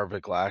out of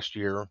Harvick last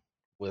year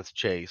with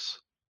Chase,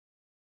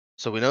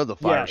 so we know the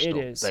fire's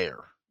still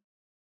there.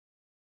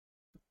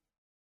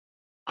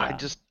 I Yeah.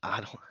 just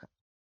I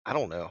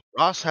don't know.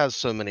 Ross has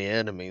so many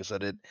enemies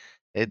that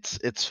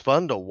it's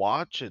fun to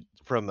watch it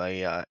from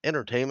a,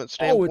 entertainment Oh,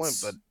 standpoint,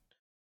 but it's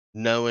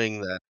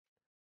knowing that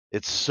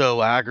it's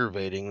so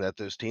aggravating that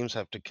those teams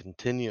have to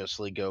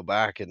continuously go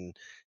back and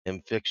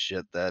fix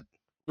shit that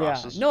Ross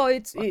yeah. has No,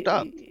 fucked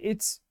up.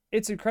 it's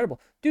incredible.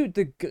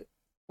 Dude,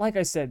 like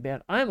I said,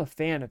 man, I'm a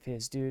fan of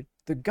his, dude.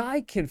 The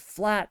guy can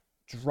flat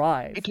Me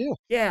drive. too.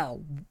 Yeah,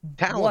 what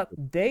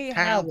Talented. they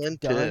have done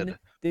Talented.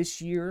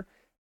 this year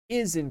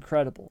is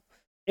incredible.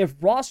 If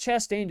Ross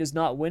Chastain does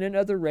not win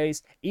another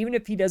race, even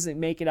if he doesn't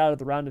make it out of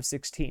the round of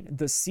 16,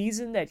 the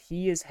season that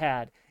he has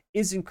had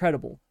is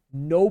incredible.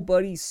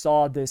 Nobody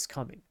saw this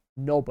coming.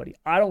 Nobody.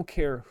 I don't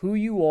care who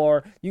you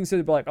are. You can sit there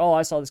and be like, oh,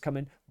 I saw this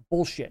coming.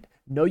 Bullshit.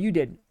 No, you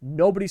didn't.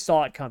 Nobody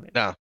saw it coming.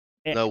 No.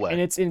 No And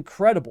way. it's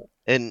incredible.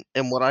 And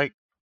what I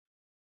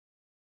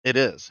it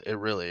is, it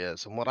really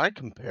is, and what I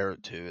compare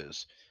it to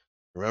is,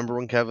 remember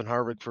when Kevin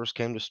Harvick first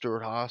came to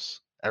Stewart-Haas?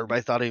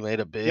 Everybody thought he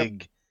made a Yep.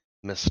 big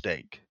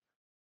mistake.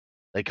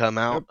 They come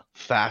out Yep.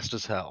 fast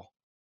as hell,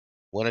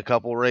 win a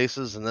couple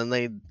races, and then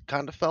they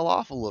kinda fell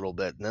off a little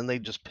bit, and then they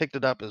just picked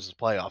it up as the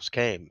playoffs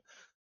came,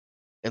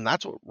 and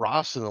that's what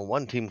Ross and the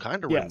 1 team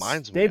kinda Yes.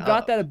 reminds me They've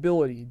got of. that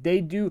ability. They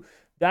do.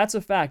 That's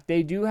a fact.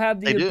 They do have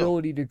They the do.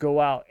 ability to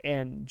go out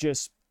and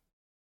just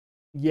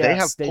They have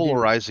yes, they do.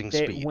 polarizing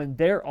They speed, when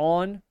they're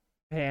on,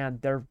 man,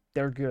 they're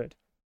good.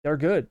 They're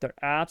good. They're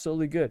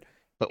absolutely good.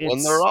 but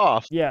when they're It's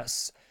off,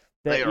 yes.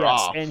 they That are yes,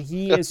 off. and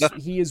he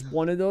is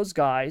one of those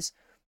guys,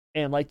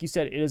 and like you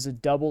said, it is a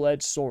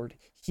double-edged sword.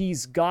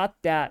 He's got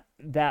that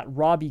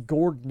Robbie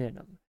Gordon in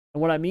him.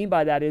 And what I mean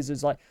by that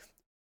is like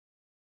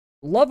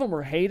love him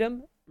or hate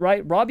him,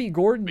 right? Robbie Big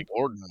Gordon,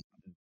 Gordon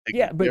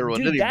yeah, didn't care but what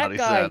dude, that anybody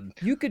guy, said.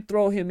 you could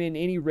throw him in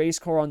any race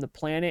car on the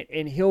planet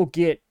and he'll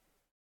get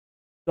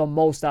the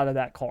most out of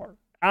that car.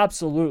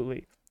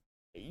 Absolutely.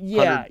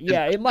 Yeah,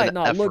 yeah, it 110% might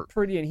not look effort.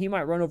 pretty and he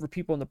might run over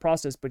people in the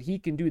process, but he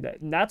can do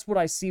that. And that's what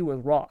I see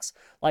with Ross.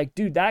 Like,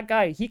 dude, that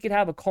guy, he could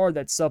have a car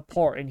that's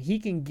subpar and he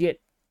can get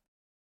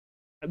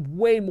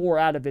way more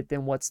out of it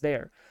than what's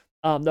there.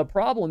 The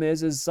problem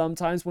is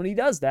sometimes when he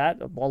does that,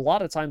 a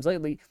lot of times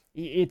lately,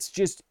 it's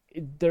just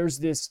there's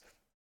this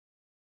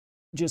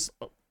just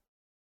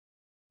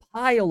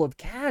pile of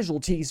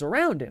casualties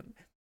around him.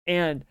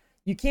 And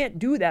you can't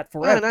do that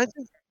Well, and I forever.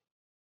 think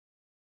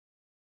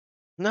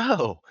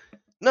no.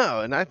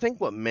 No, and I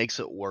think what makes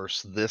it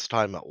worse this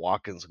time at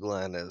Watkins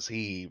Glen is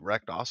he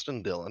wrecked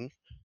Austin Dillon,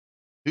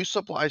 who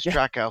supplies Yeah.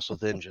 Trackhouse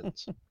with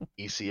engines?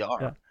 Yeah.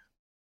 ECR.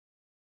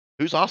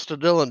 Who's Austin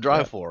Dillon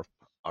drive Yep. for?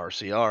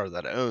 RCR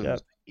that owns Yep.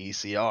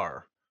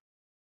 ECR.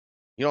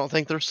 You don't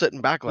think they're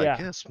sitting back like, Yeah.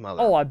 "Yes,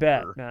 Oh, I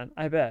bet, motherfucker. man.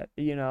 I bet.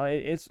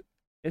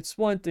 It's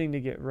one thing to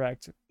get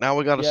wrecked. Now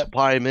we gotta Yep.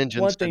 supply him It's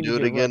one engines to thing to do it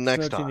get again wrecked. It's next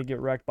another thing time." to get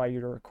wrecked by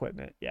your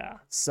equipment. Yeah.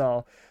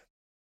 So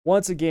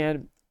once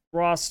again,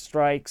 Ross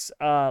Strikes.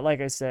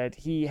 Like I said,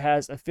 he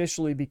has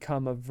officially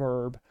become a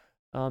verb,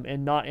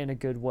 and not in a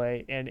good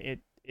way. And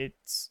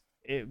it's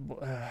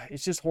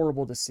just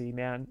horrible to see,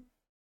 man.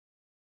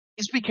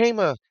 He's became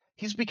a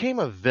he's became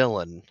a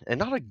villain, and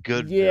not a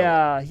good villain,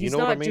 Yeah, you he's know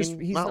what I not just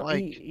mean? he's Not not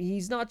like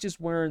he's not just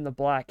wearing the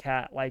black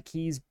hat. Like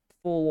he's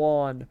full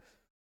on,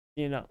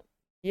 you know.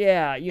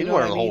 Yeah, you he's know what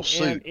wearing I the whole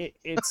mean? And suit.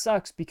 it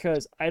sucks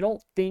because I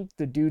don't think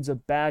the dude's a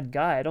bad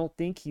guy. I don't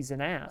think he's an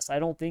ass. I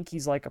don't think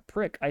he's like a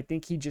prick. I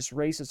think he just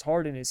races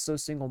hard and is so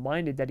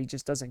single-minded that he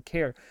just doesn't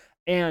care.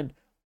 And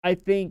I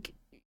think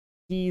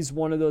he's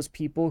one of those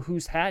people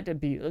who's had to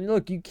be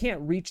look, you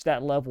can't reach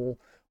that level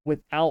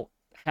without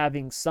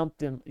having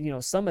something,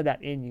 some of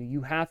that in you.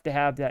 You have to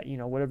have that,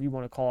 whatever you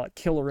want to call it,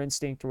 killer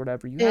instinct or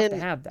whatever. You have to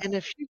And have that. and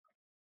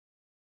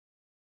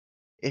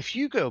if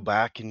you go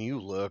back and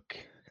you look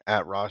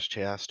at Ross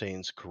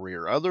Chastain's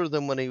career, other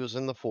than when he was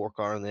in the 4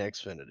 car in the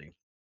Xfinity,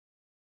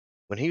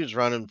 when he was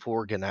running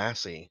for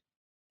Ganassi,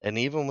 and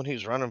even when he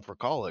was running for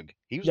Kaulig,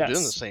 he was doing the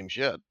Yes. same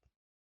shit,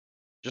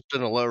 just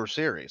in a lower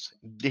series.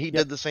 He Yep.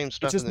 did the same It's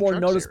stuff in just the more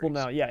truck noticeable series.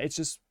 now. Yeah,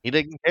 He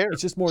didn't care.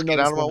 it's just more Just get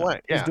out of noticeable my now.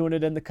 way. He's Yeah. doing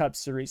it in the Cup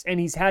Series,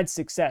 and he's had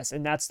success,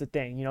 and that's the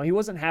thing. He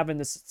wasn't having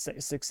this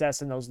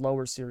success in those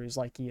lower series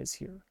like he is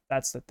here.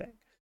 That's the thing.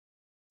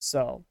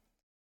 So,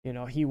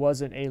 he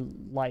wasn't a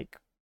like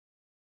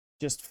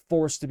just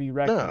forced to be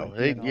reckoned No,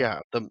 with.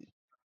 yeah,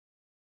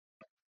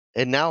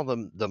 and now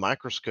the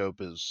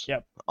microscope is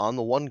Yep, on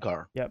the 1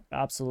 car. yep,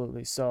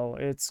 absolutely. So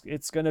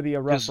it's gonna be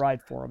a rough 'Cause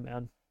ride for him,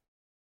 man.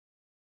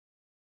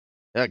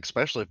 yeah,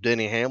 especially if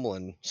Denny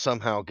Hamlin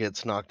somehow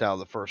gets knocked out of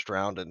the first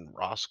round and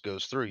Ross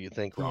goes through, you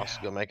think Ross is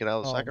Yeah. gonna make it out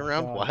of the Oh second my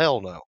round? Well, God.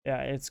 hell no.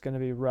 Yeah, it's gonna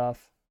be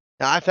rough.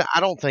 Now, I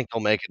don't think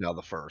he'll make it out of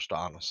the first,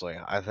 honestly.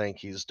 I think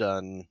he's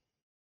done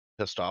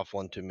pissed off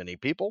one too many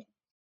people,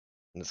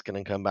 and it's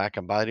gonna come back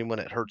and bite him when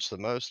it hurts the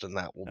most, and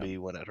that will Yep. be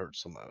when it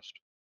hurts the most.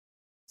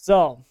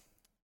 So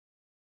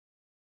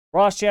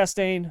Ross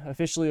Chastain,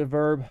 officially a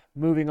verb.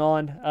 Moving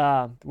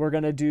on. We're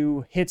gonna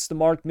do hits the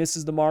mark,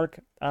 misses the mark.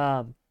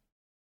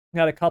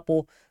 Got a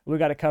couple we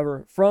got to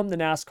cover from the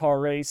NASCAR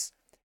race,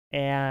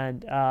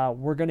 and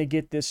we're gonna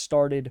get this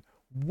started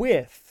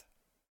with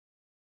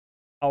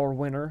our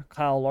winner,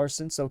 Kyle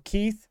Larson. So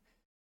Keith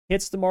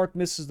hits the mark,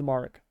 misses the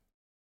mark.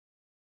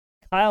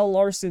 Kyle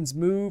Larson's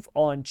move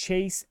on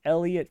Chase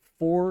Elliott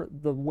for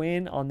the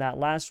win on that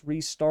last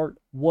restart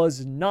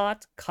was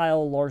not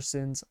Kyle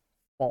Larson's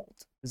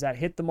fault. Does that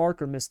hit the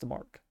mark or miss the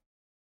mark?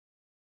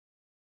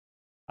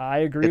 I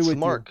agree It's with the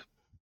mark.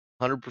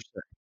 100%.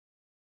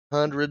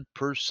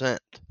 100%.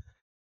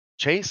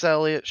 Chase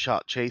Elliott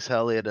shot Chase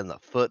Elliott in the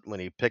foot when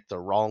he picked the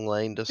wrong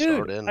lane to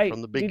start in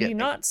from the Did you beginning.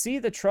 not see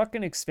the truck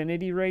and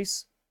Xfinity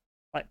race?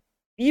 Like,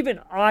 even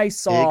I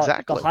saw the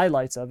Exactly.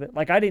 highlights of it.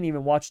 Like, I didn't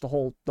even watch the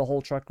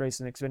whole truck race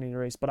and Xfinity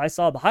race, but I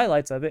saw the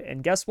highlights of it.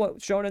 And guess what?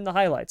 Shown in the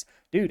highlights,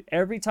 dude.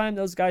 Every time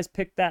those guys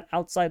picked that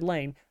outside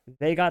lane,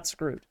 they got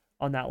screwed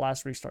on that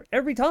last restart.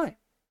 Every time,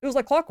 it was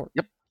like clockwork.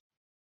 Yep.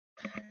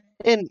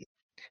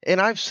 And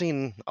I've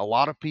seen a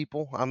lot of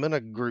people. I'm in a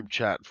group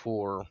chat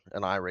for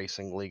an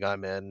iRacing league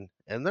I'm in,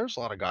 and there's a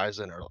lot of guys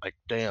in there like,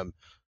 damn,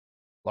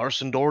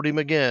 Larson doored him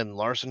again.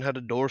 Larson had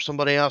to door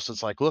somebody else.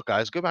 It's like, look,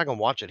 guys, go back and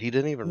watch it. He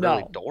didn't even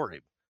really No. door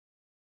him.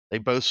 They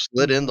both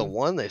slid into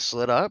one, they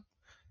slid up,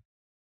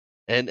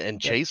 and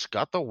Chase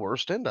got the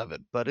worst end of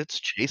it. But it's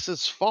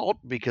Chase's fault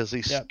because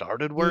he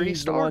started where he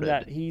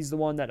started. He's the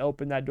one that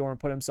opened that door and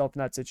put himself in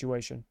that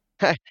situation.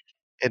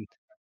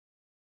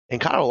 And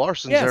Kyle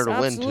Larson's there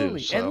to win too.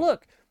 So. And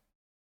look,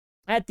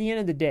 at the end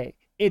of the day,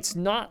 it's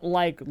not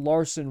like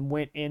Larson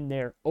went in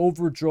there,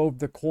 overdrove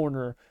the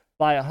corner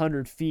by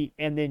 100 feet,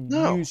 and then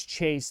used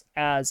Chase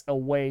as a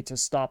way to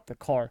stop the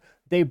car.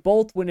 They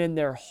both went in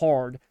there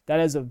hard.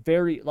 That is a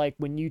very, like,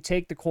 when you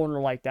take the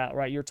corner like that,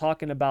 right, you're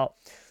talking about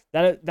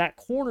that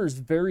corner is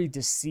very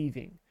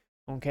deceiving,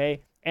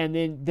 okay? And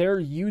then they're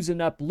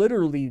using up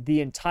literally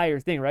the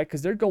entire thing, right?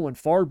 Because they're going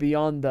far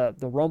beyond the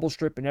rumble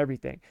strip and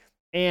everything.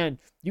 And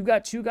you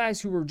got two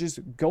guys who are just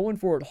going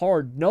for it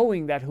hard,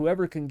 knowing that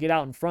whoever can get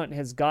out in front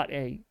has got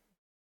a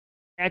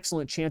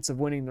excellent chance of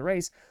winning the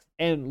race.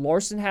 And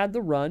Larson had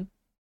the run,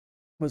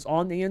 was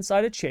on the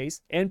inside of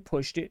Chase, and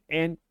pushed it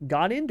and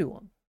got into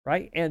him,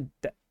 right? And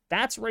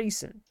that's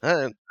racing.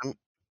 I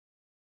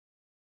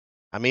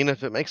mean,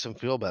 if it makes him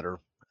feel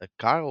better,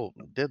 Kyle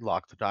did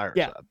lock the tires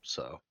up,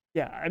 so.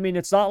 Yeah, I mean,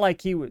 it's not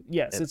like he was,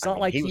 it's not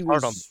like he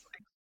was.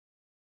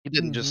 He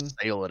didn't just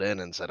sail it in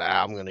and said,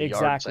 I'm going to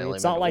yard sail him.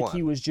 It's not like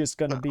he was just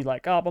going to be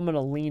like, oh, I'm going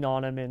to lean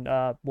on him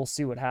and we'll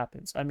see what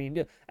happens. I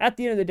mean, at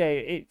the end of the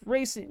day,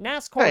 racing,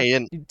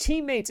 NASCAR,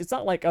 teammates, it's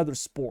not like other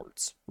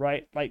sports,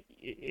 right? Like,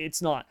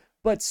 it's not.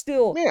 But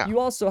still, you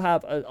also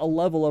have a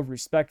level of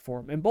respect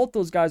for him. And both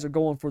those guys are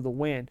going for the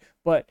win.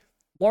 But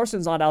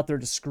Larson's not out there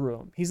to screw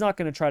him. He's not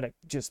going to try to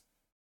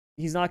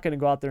he's not going to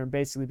go out there and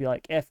basically be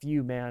like, F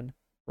you, man,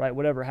 right?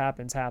 Whatever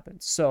happens,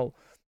 happens. So,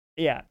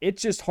 yeah,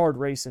 it's just hard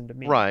racing to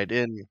me. Right,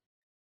 and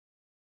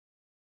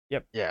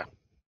yep. Yeah,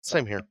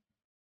 same here.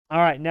 All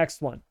right, next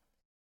one.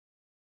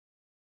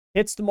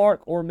 Hits the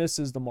mark or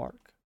misses the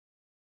mark.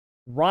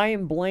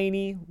 Ryan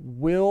Blaney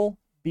will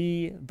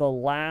be the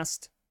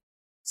last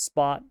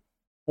spot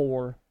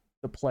for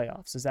the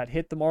playoffs. Does that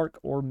hit the mark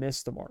or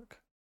miss the mark?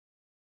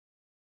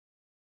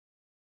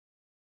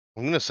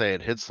 I'm going to say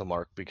it hits the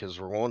mark because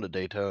we're going to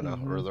Daytona,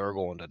 or they're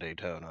going to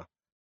Daytona.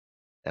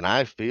 And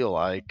I feel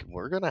like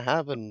we're going to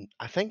have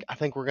I think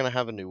we're going to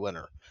have a new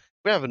winner.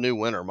 If we have a new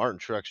winner, Martin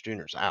Truex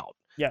Jr.'s out.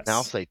 Yes.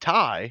 Now, if they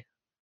tie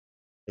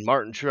and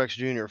Martin Truex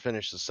Jr.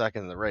 finishes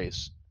second in the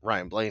race,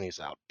 Ryan Blaney's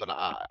out. But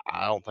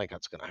I don't think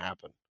that's going to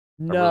happen.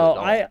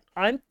 No,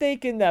 I'm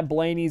thinking that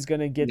Blaney's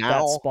going to get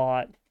that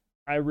spot.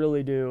 I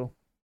really do.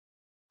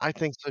 I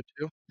think so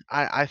too.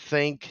 I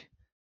think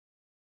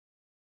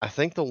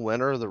the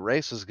winner of the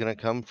race is going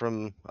to come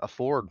from a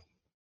Ford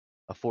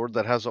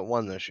that hasn't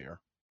won this year.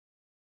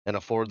 And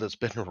a Ford that's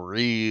been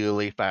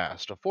really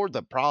fast. A Ford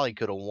that probably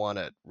could have won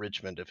at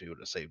Richmond if he would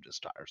have saved his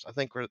tires. I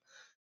think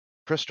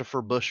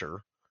Christopher Buescher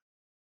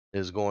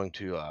is going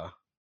to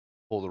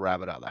pull the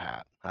rabbit out of the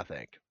hat, I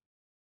think.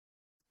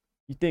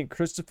 You think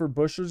Christopher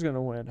Buescher's going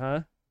to win, huh?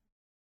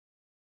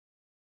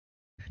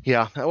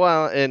 Yeah,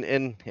 well,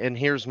 and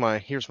here's my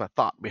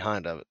thought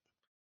behind of it.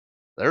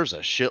 There's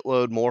a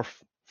shitload more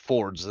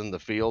Fords in the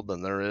field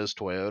than there is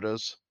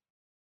Toyotas.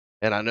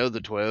 And I know the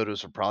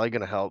Toyotas are probably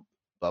going to help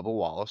Bubba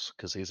Wallace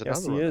because he's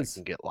another one that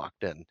can get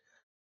locked in.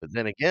 But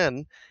then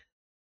again,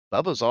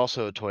 Bubba's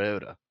also a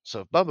Toyota.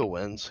 So if Bubba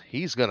wins,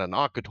 he's going to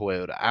knock a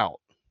Toyota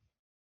out.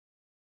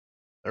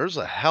 There's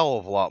a hell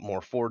of a lot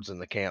more Fords in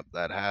the camp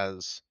that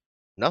has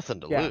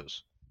nothing to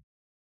lose.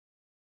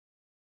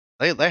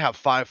 They have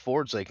 5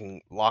 Fords they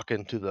can lock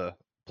into the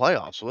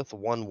playoffs with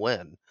one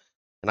win.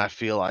 And I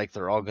feel like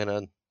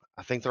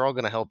I think they're all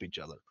going to help each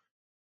other.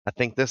 I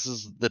think this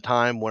is the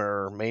time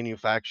where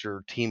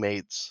manufacturer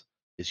teammates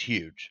is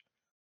huge.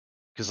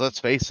 Because let's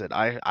face it,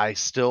 I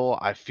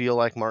feel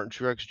like Martin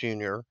Truex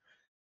Jr.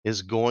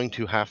 is going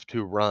to have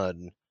to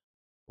run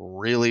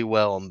really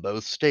well in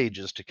both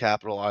stages to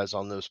capitalize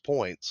on those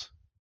points.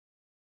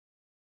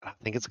 I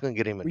think it's going to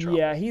get him in trouble.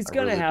 Yeah, he's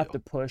going to have to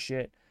push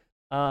it.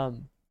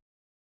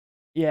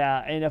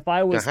 Yeah, and if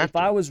I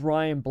was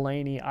Ryan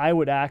Blaney, I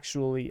would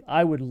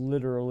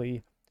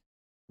literally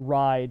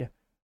ride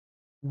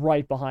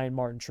right behind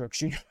Martin Truex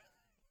Jr.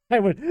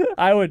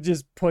 I would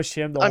just push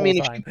him the I whole mean,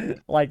 if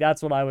time. Like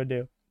that's what I would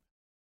do.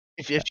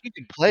 if you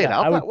could play it Yeah,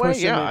 out I that would way, push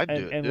him yeah, I'd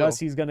do it unless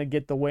too. he's gonna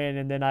get the win,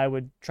 and then I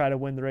would try to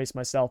win the race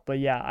myself. But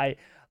yeah,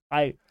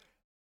 I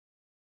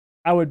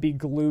I would be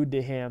glued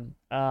to him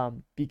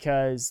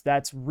because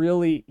that's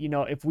really,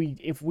 if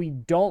we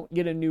don't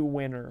get a new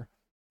winner,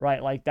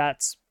 right? Like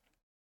that's,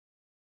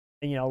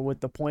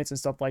 with the points and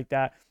stuff like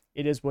that,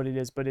 it is what it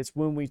is. But it's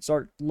when we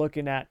start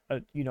looking at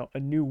a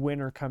new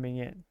winner coming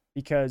in,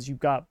 because you've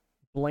got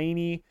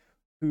Blaney,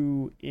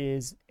 who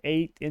is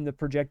 8th in the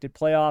projected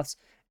playoffs,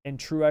 and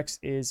Truex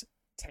is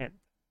 10th.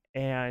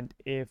 And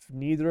if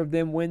neither of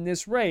them win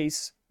this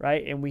race,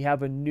 right, and we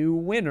have a new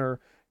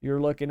winner,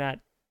 you're looking at,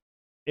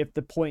 if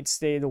the points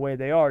stay the way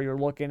they are, you're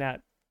looking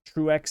at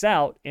Truex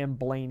out and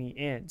Blaney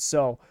in.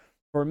 So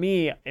for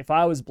me, if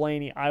I was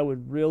Blaney, I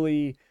would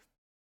really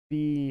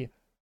be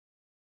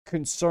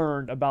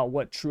concerned about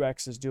what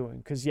Truex is doing,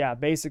 because yeah,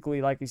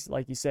 basically, like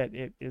you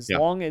said, as Yeah.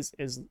 long as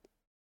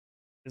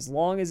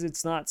long as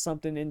it's not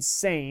something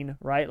insane,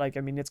 right? Like, I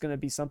mean, it's going to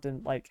be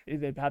something like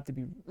it'd have to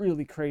be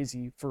really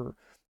crazy for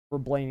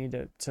Blaney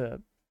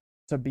to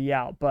be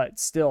out, but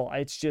still,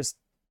 it's just,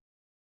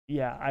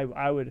 yeah,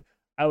 I would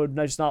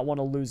just not want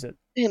to lose it.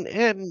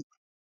 And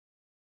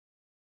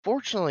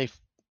fortunately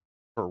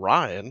for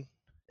Ryan,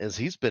 is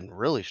he's been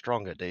really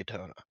strong at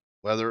Daytona.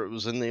 Whether it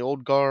was in the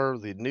old car,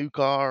 the new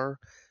car,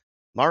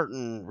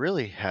 Martin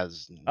really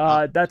has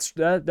not. That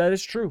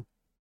is true.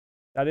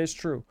 That is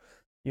true.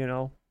 You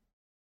know,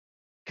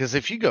 Because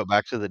if you go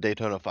back to the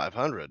Daytona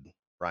 500,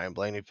 Ryan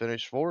Blaney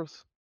finished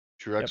 4th,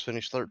 yep, Truex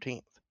finished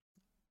 13th.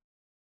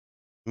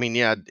 I mean,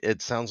 yeah,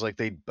 it sounds like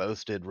they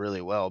both did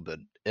really well, but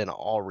in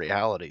all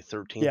reality,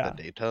 13th yeah. at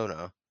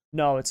Daytona,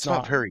 No, it's it's not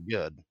not. very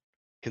good,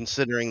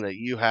 considering that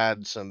you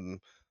had some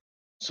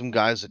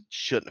guys that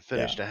shouldn't have Yeah.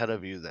 finished ahead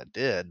of you that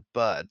did.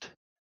 But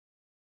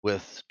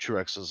with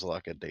Truex's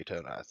luck at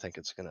Daytona, I don't think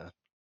it's gonna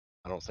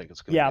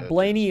Yeah, go to his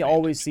Blaney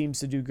always advantage. seems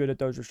to do good at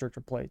those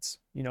restrictor plates.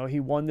 He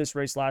won this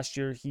race last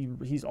year.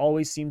 He's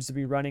always seems to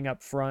be running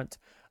up front.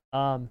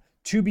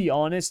 To be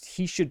honest,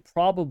 he should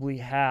probably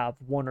have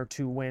 1 or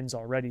 2 wins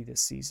already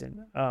this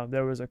season.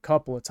 There was a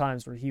couple of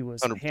times where he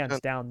was hands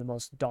 100%. down the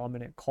most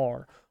dominant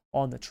car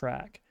on the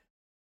track.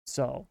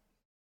 So,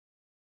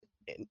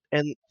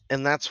 And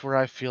that's where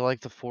I feel like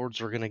the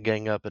Fords are gonna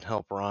gang up and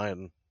help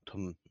Ryan this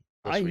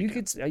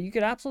weekend. you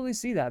could absolutely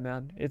see that,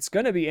 man. It's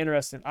going to be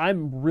interesting.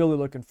 I'm really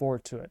looking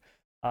forward to it.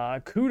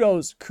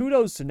 Kudos to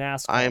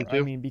I am NASCAR. I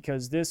too. mean,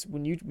 because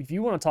if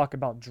you want to talk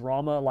about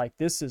drama, like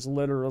this is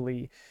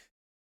literally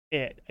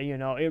it.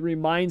 It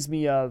reminds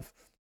me of,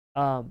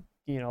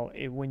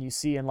 when you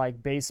see in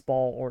like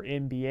baseball or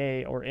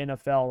NBA or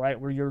NFL, right,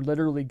 where you're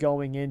literally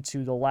going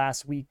into the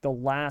last week, the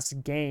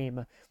last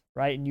game,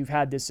 right, and you've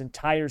had this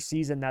entire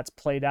season that's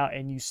played out,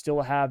 and you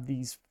still have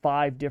these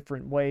 5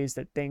 different ways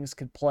that things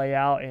could play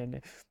out,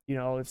 and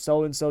if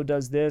so and so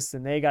does this,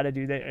 then they got to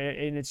do that,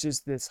 and it's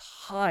just this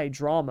high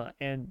drama,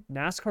 and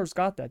NASCAR's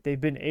got that.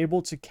 They've been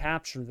able to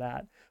capture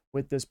that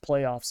with this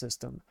playoff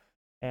system,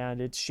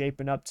 and it's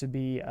shaping up to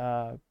be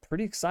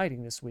pretty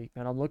exciting this week,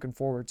 man. I'm looking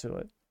forward to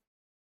it.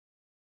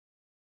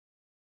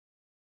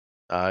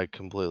 I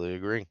completely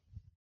agree.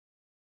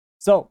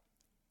 So,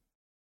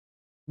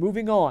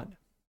 moving on,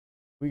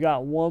 we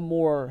got one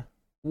more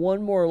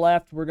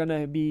left. We're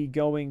gonna be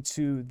going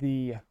to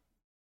the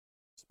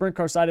sprint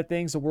car side of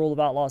things, the World of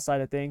Outlaws side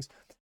of things.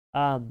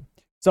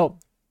 So,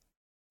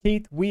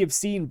 Keith, we have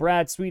seen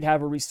Brad Sweet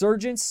have a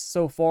resurgence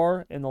so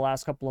far in the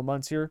last couple of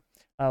months here.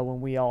 When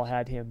we all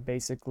had him,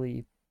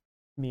 basically,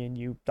 me and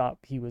you thought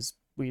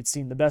we had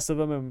seen the best of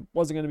him and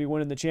wasn't going to be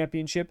winning the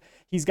championship.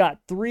 He's got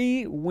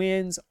 3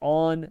 wins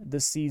on the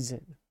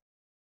season.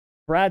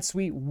 Brad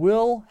Sweet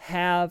will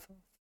have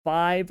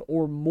 5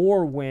 or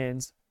more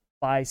wins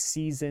by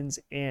season's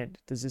end.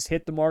 Does this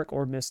hit the mark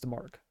or miss the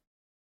mark?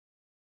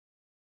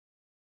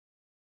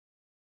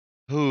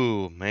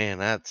 Ooh, man,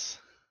 that's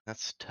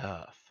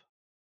tough.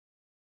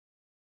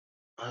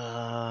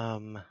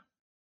 I'm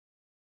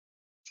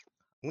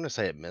gonna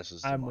say it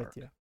misses the I'm with mark.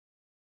 you.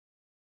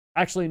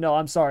 Actually, no,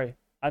 I'm sorry.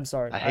 I'm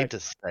sorry. I hate to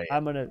say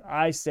it.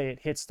 I say it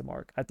hits the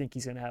mark. I think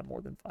he's gonna have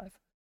more than 5.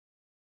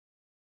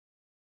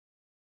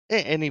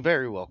 And he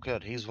very well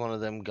could. He's one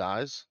of them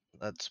guys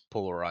that's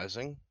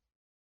polarizing.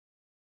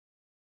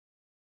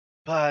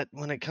 But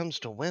when it comes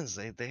to wins,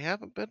 they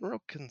haven't been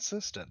real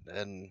consistent.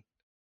 And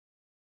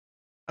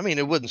I mean,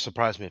 it wouldn't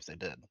surprise me if they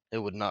did. It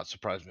would not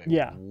surprise me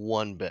Yeah.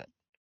 one bit.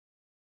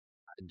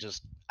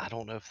 I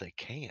don't know if they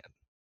can.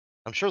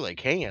 I'm sure they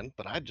can,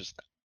 but I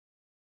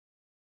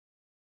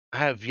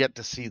have yet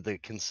to see the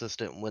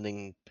consistent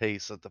winning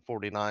pace that the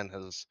 49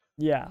 has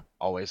Yeah.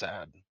 always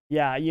had.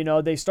 Yeah,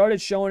 they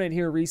started showing it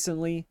here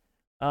recently.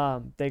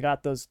 They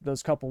got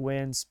those couple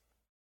wins.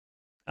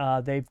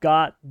 They've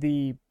got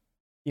the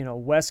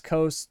West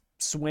Coast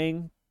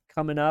swing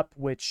coming up,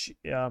 which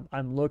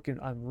I'm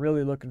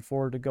really looking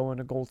forward to going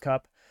to Gold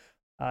Cup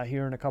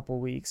here in a couple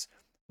of weeks.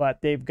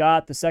 But they've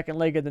got the second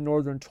leg of the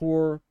Northern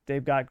Tour.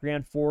 They've got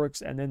Grand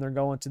Forks, and then they're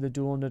going to the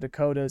Duel in the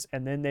Dakotas,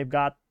 and then they've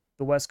got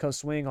the West Coast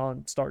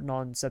Swing starting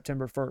on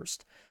September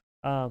 1st.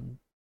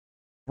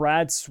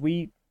 Brad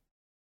Sweet,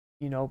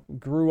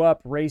 grew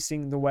up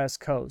racing the West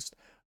Coast.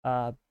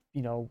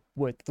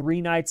 With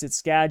 3 nights at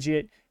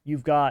Skagit,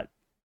 you've got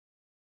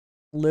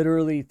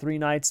literally 3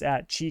 nights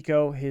at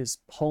Chico, his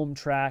home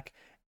track.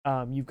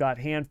 You've got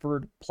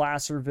Hanford,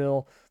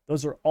 Placerville.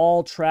 Those are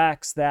all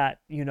tracks that,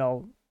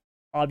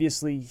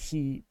 obviously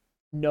he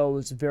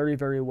knows very,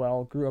 very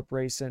well, grew up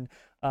racing.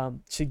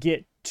 To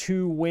get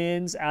 2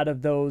 wins out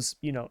of those,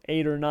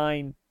 8 or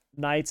 9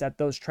 nights at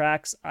those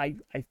tracks, I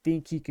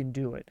think he can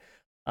do it.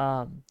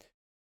 And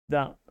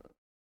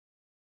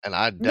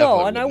I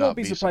definitely won't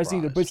be surprised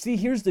either. But see,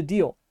 here's the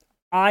deal.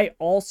 I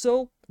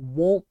also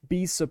won't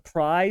be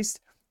surprised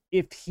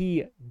if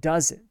he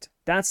doesn't.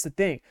 That's the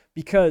thing.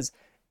 Because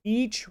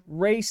each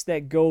race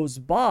that goes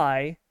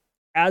by,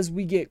 as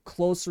we get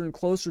closer and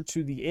closer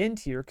to the end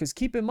here, because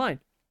keep in mind,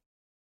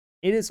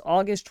 it is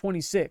August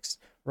 26th,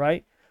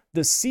 right?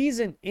 The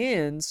season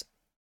ends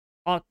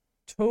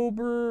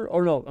November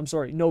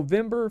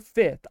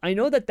 5th. I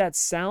know that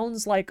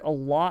sounds like a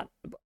lot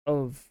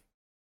of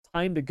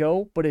time to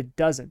go, but it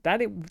doesn't.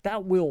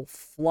 That will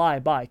fly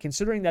by,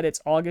 considering that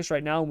it's August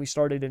right now and we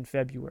started in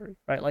February,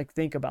 right? Like,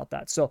 think about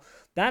that. So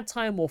that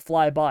time will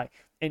fly by,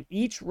 and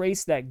each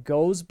race that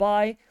goes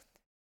by,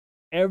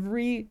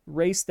 every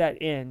race that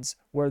ends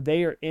where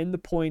they are in the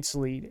points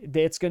lead,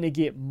 it's going to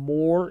get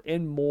more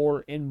and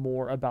more and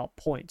more about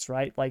points,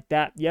 right? Like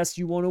that, yes,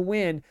 you want to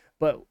win,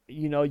 but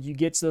you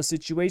get to those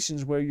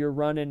situations where you're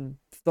running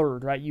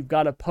third, right? You've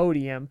got a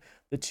podium.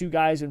 The 2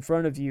 guys in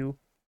front of you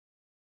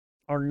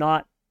are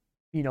not,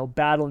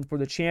 battling for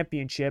the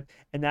championship,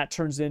 and that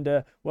turns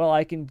into, well,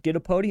 I can get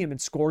a podium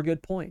and score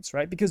good points,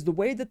 right? Because the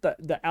way that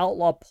the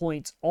outlaw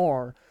points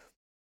are,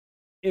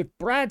 if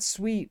Brad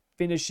Sweet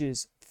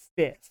finishes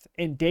 5th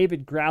and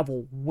David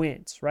Gravel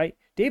wins, right?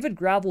 David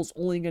Gravel's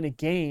only going to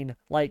gain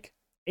like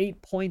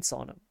 8 points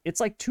on him.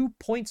 It's like 2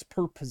 points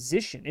per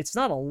position. It's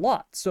not a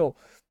lot. So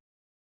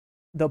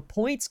the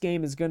points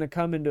game is going to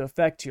come into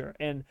effect here.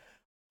 And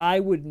I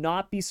would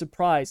not be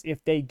surprised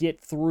if they get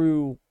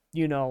through,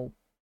 the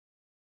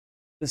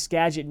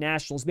Skagit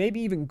Nationals, maybe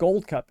even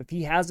Gold Cup, if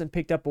he hasn't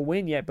picked up a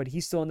win yet, but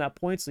he's still in that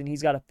points lead.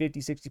 He's got a 50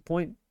 or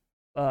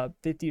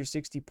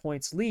 60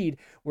 points lead,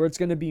 where it's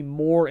going to be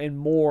more and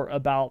more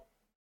about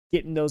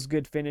getting those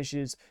good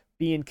finishes,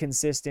 being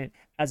consistent,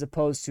 as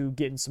opposed to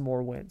getting some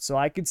more wins. So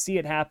I could see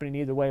it happening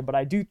either way, but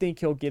I do think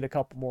he'll get a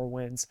couple more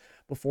wins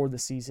before the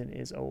season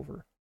is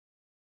over.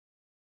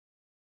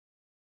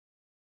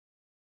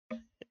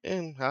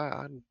 And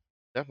I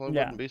definitely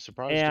wouldn't be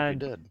surprised if he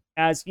did.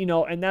 As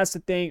and that's the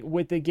thing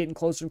with it getting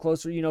closer and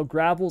closer.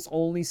 Gravel's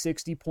only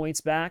 60 points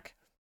back.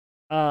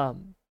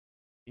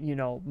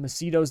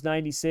 Macedo's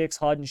 96,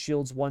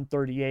 Haudensschild's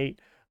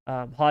 138.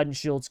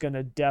 Haudensschild's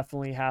gonna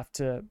definitely have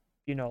to,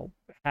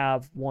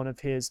 have one of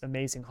his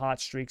amazing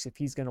hot streaks if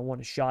he's gonna want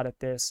a shot at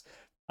this.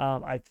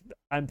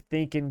 I'm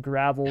thinking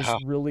Gravel's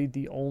really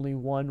the only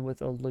one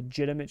with a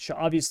legitimate shot.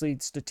 Obviously,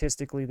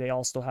 statistically, they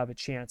all still have a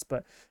chance,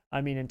 but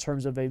I mean, in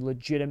terms of a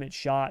legitimate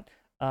shot,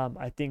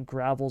 I think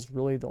Gravel's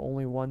really the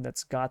only one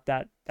that's got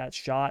that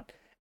shot.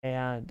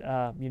 And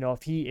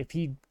if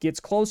he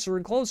gets closer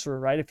and closer,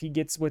 right? If he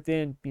gets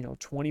within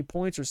 20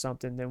 points or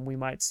something, then we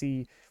might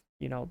see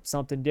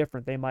something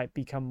different. They might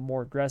become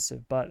more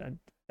aggressive, but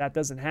that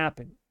doesn't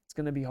happen. It's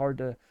going to be hard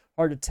to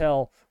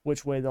tell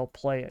which way they'll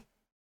play it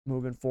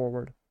moving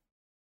forward.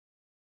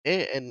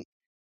 And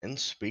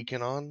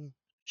speaking on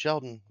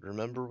Sheldon,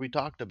 remember we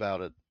talked about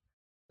it.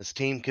 This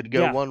team could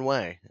go one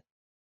way,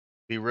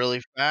 be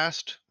really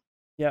fast,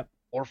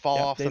 or fall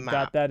off the map. They've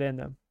got that in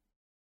them,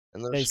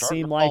 and they're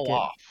starting to fall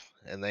off.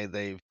 And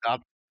they've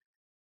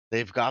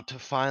got to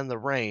find the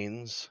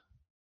reins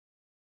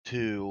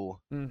to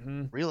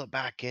reel it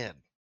back in.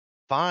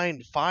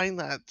 Find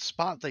that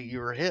spot that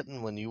you were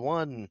hitting when you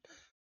won.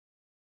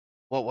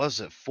 What was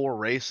it? 4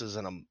 races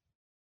in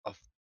a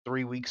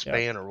 3-week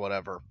span or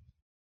whatever.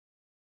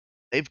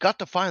 They've got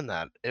to find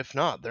that. If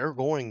not, they're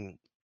going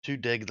to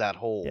dig that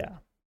hole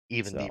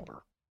even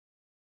deeper.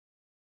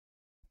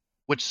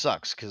 Which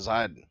sucks, because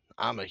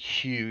I'm a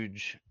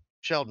huge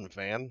Sheldon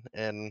fan,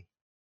 and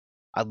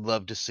I'd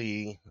love to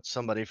see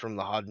somebody from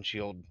the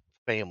Haudenschild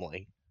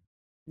family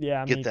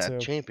get that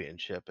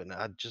championship. And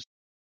I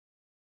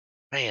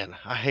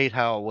hate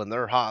how when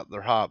they're hot,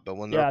 but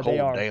when they're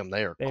cold, damn,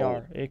 they are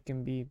cold. It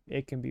can be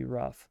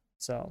rough.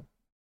 So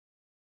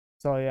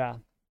yeah.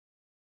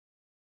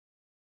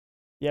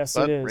 Yes,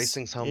 but it is.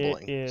 Racing's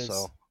humbling. It is.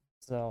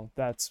 So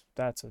that's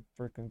a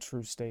freaking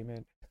true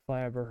statement if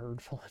I ever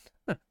heard one.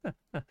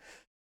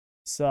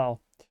 So,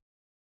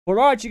 well,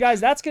 all right, you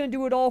guys, that's gonna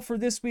do it all for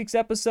this week's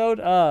episode.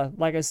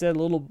 Like I said, a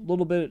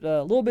little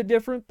bit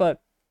different,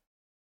 but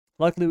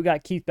luckily we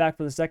got Keith back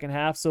for the second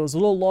half, so it was a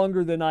little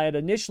longer than I had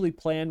initially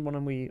planned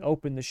when we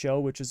opened the show,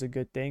 which is a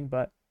good thing.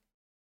 But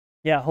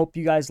yeah, hope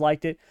you guys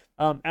liked it.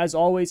 As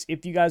always,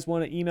 if you guys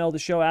want to email the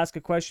show, ask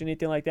a question,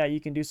 anything like that,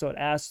 you can do so at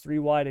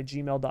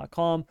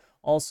ask3wide@gmail.com.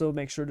 Also,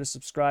 make sure to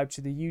subscribe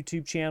to the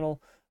YouTube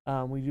channel.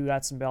 We do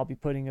got I'll be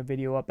putting a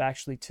video up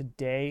actually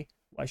today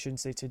I shouldn't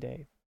say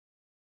today,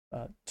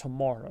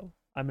 tomorrow.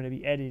 I'm going to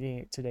be editing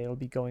it today. It'll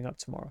be going up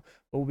tomorrow.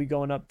 But we'll be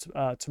going up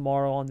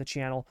tomorrow on the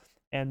channel.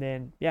 And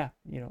then, yeah,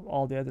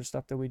 all the other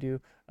stuff that we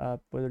do,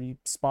 whether you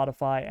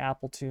Spotify,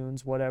 Apple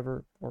Tunes,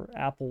 whatever, or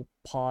Apple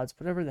Pods,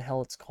 whatever the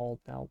hell it's called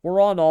now.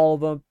 We're on all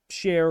of them.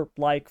 Share,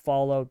 like,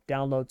 follow,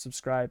 download,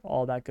 subscribe,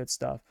 all that good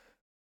stuff.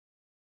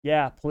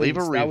 Yeah, please. Leave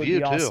a review that would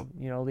be awesome.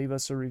 too. Leave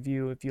us a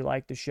review if you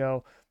like the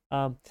show.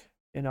 5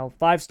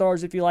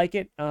 stars if you like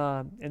it.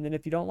 And then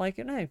if you don't like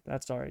it, hey,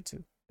 that's all right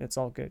too. It's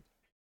all good.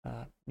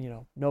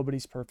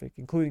 Nobody's perfect,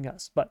 including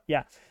us. But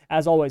yeah,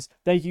 as always,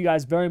 thank you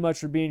guys very much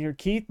for being here.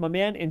 Keith, my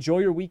man, enjoy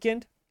your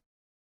weekend.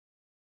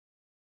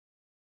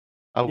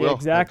 I will.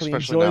 Exactly.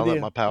 Enjoy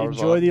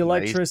the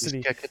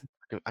electricity.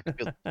 I can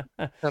feel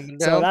it coming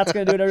down. So that's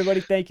going to do it,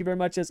 everybody. Thank you very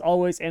much as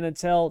always. And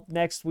until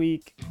next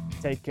week,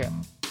 take care.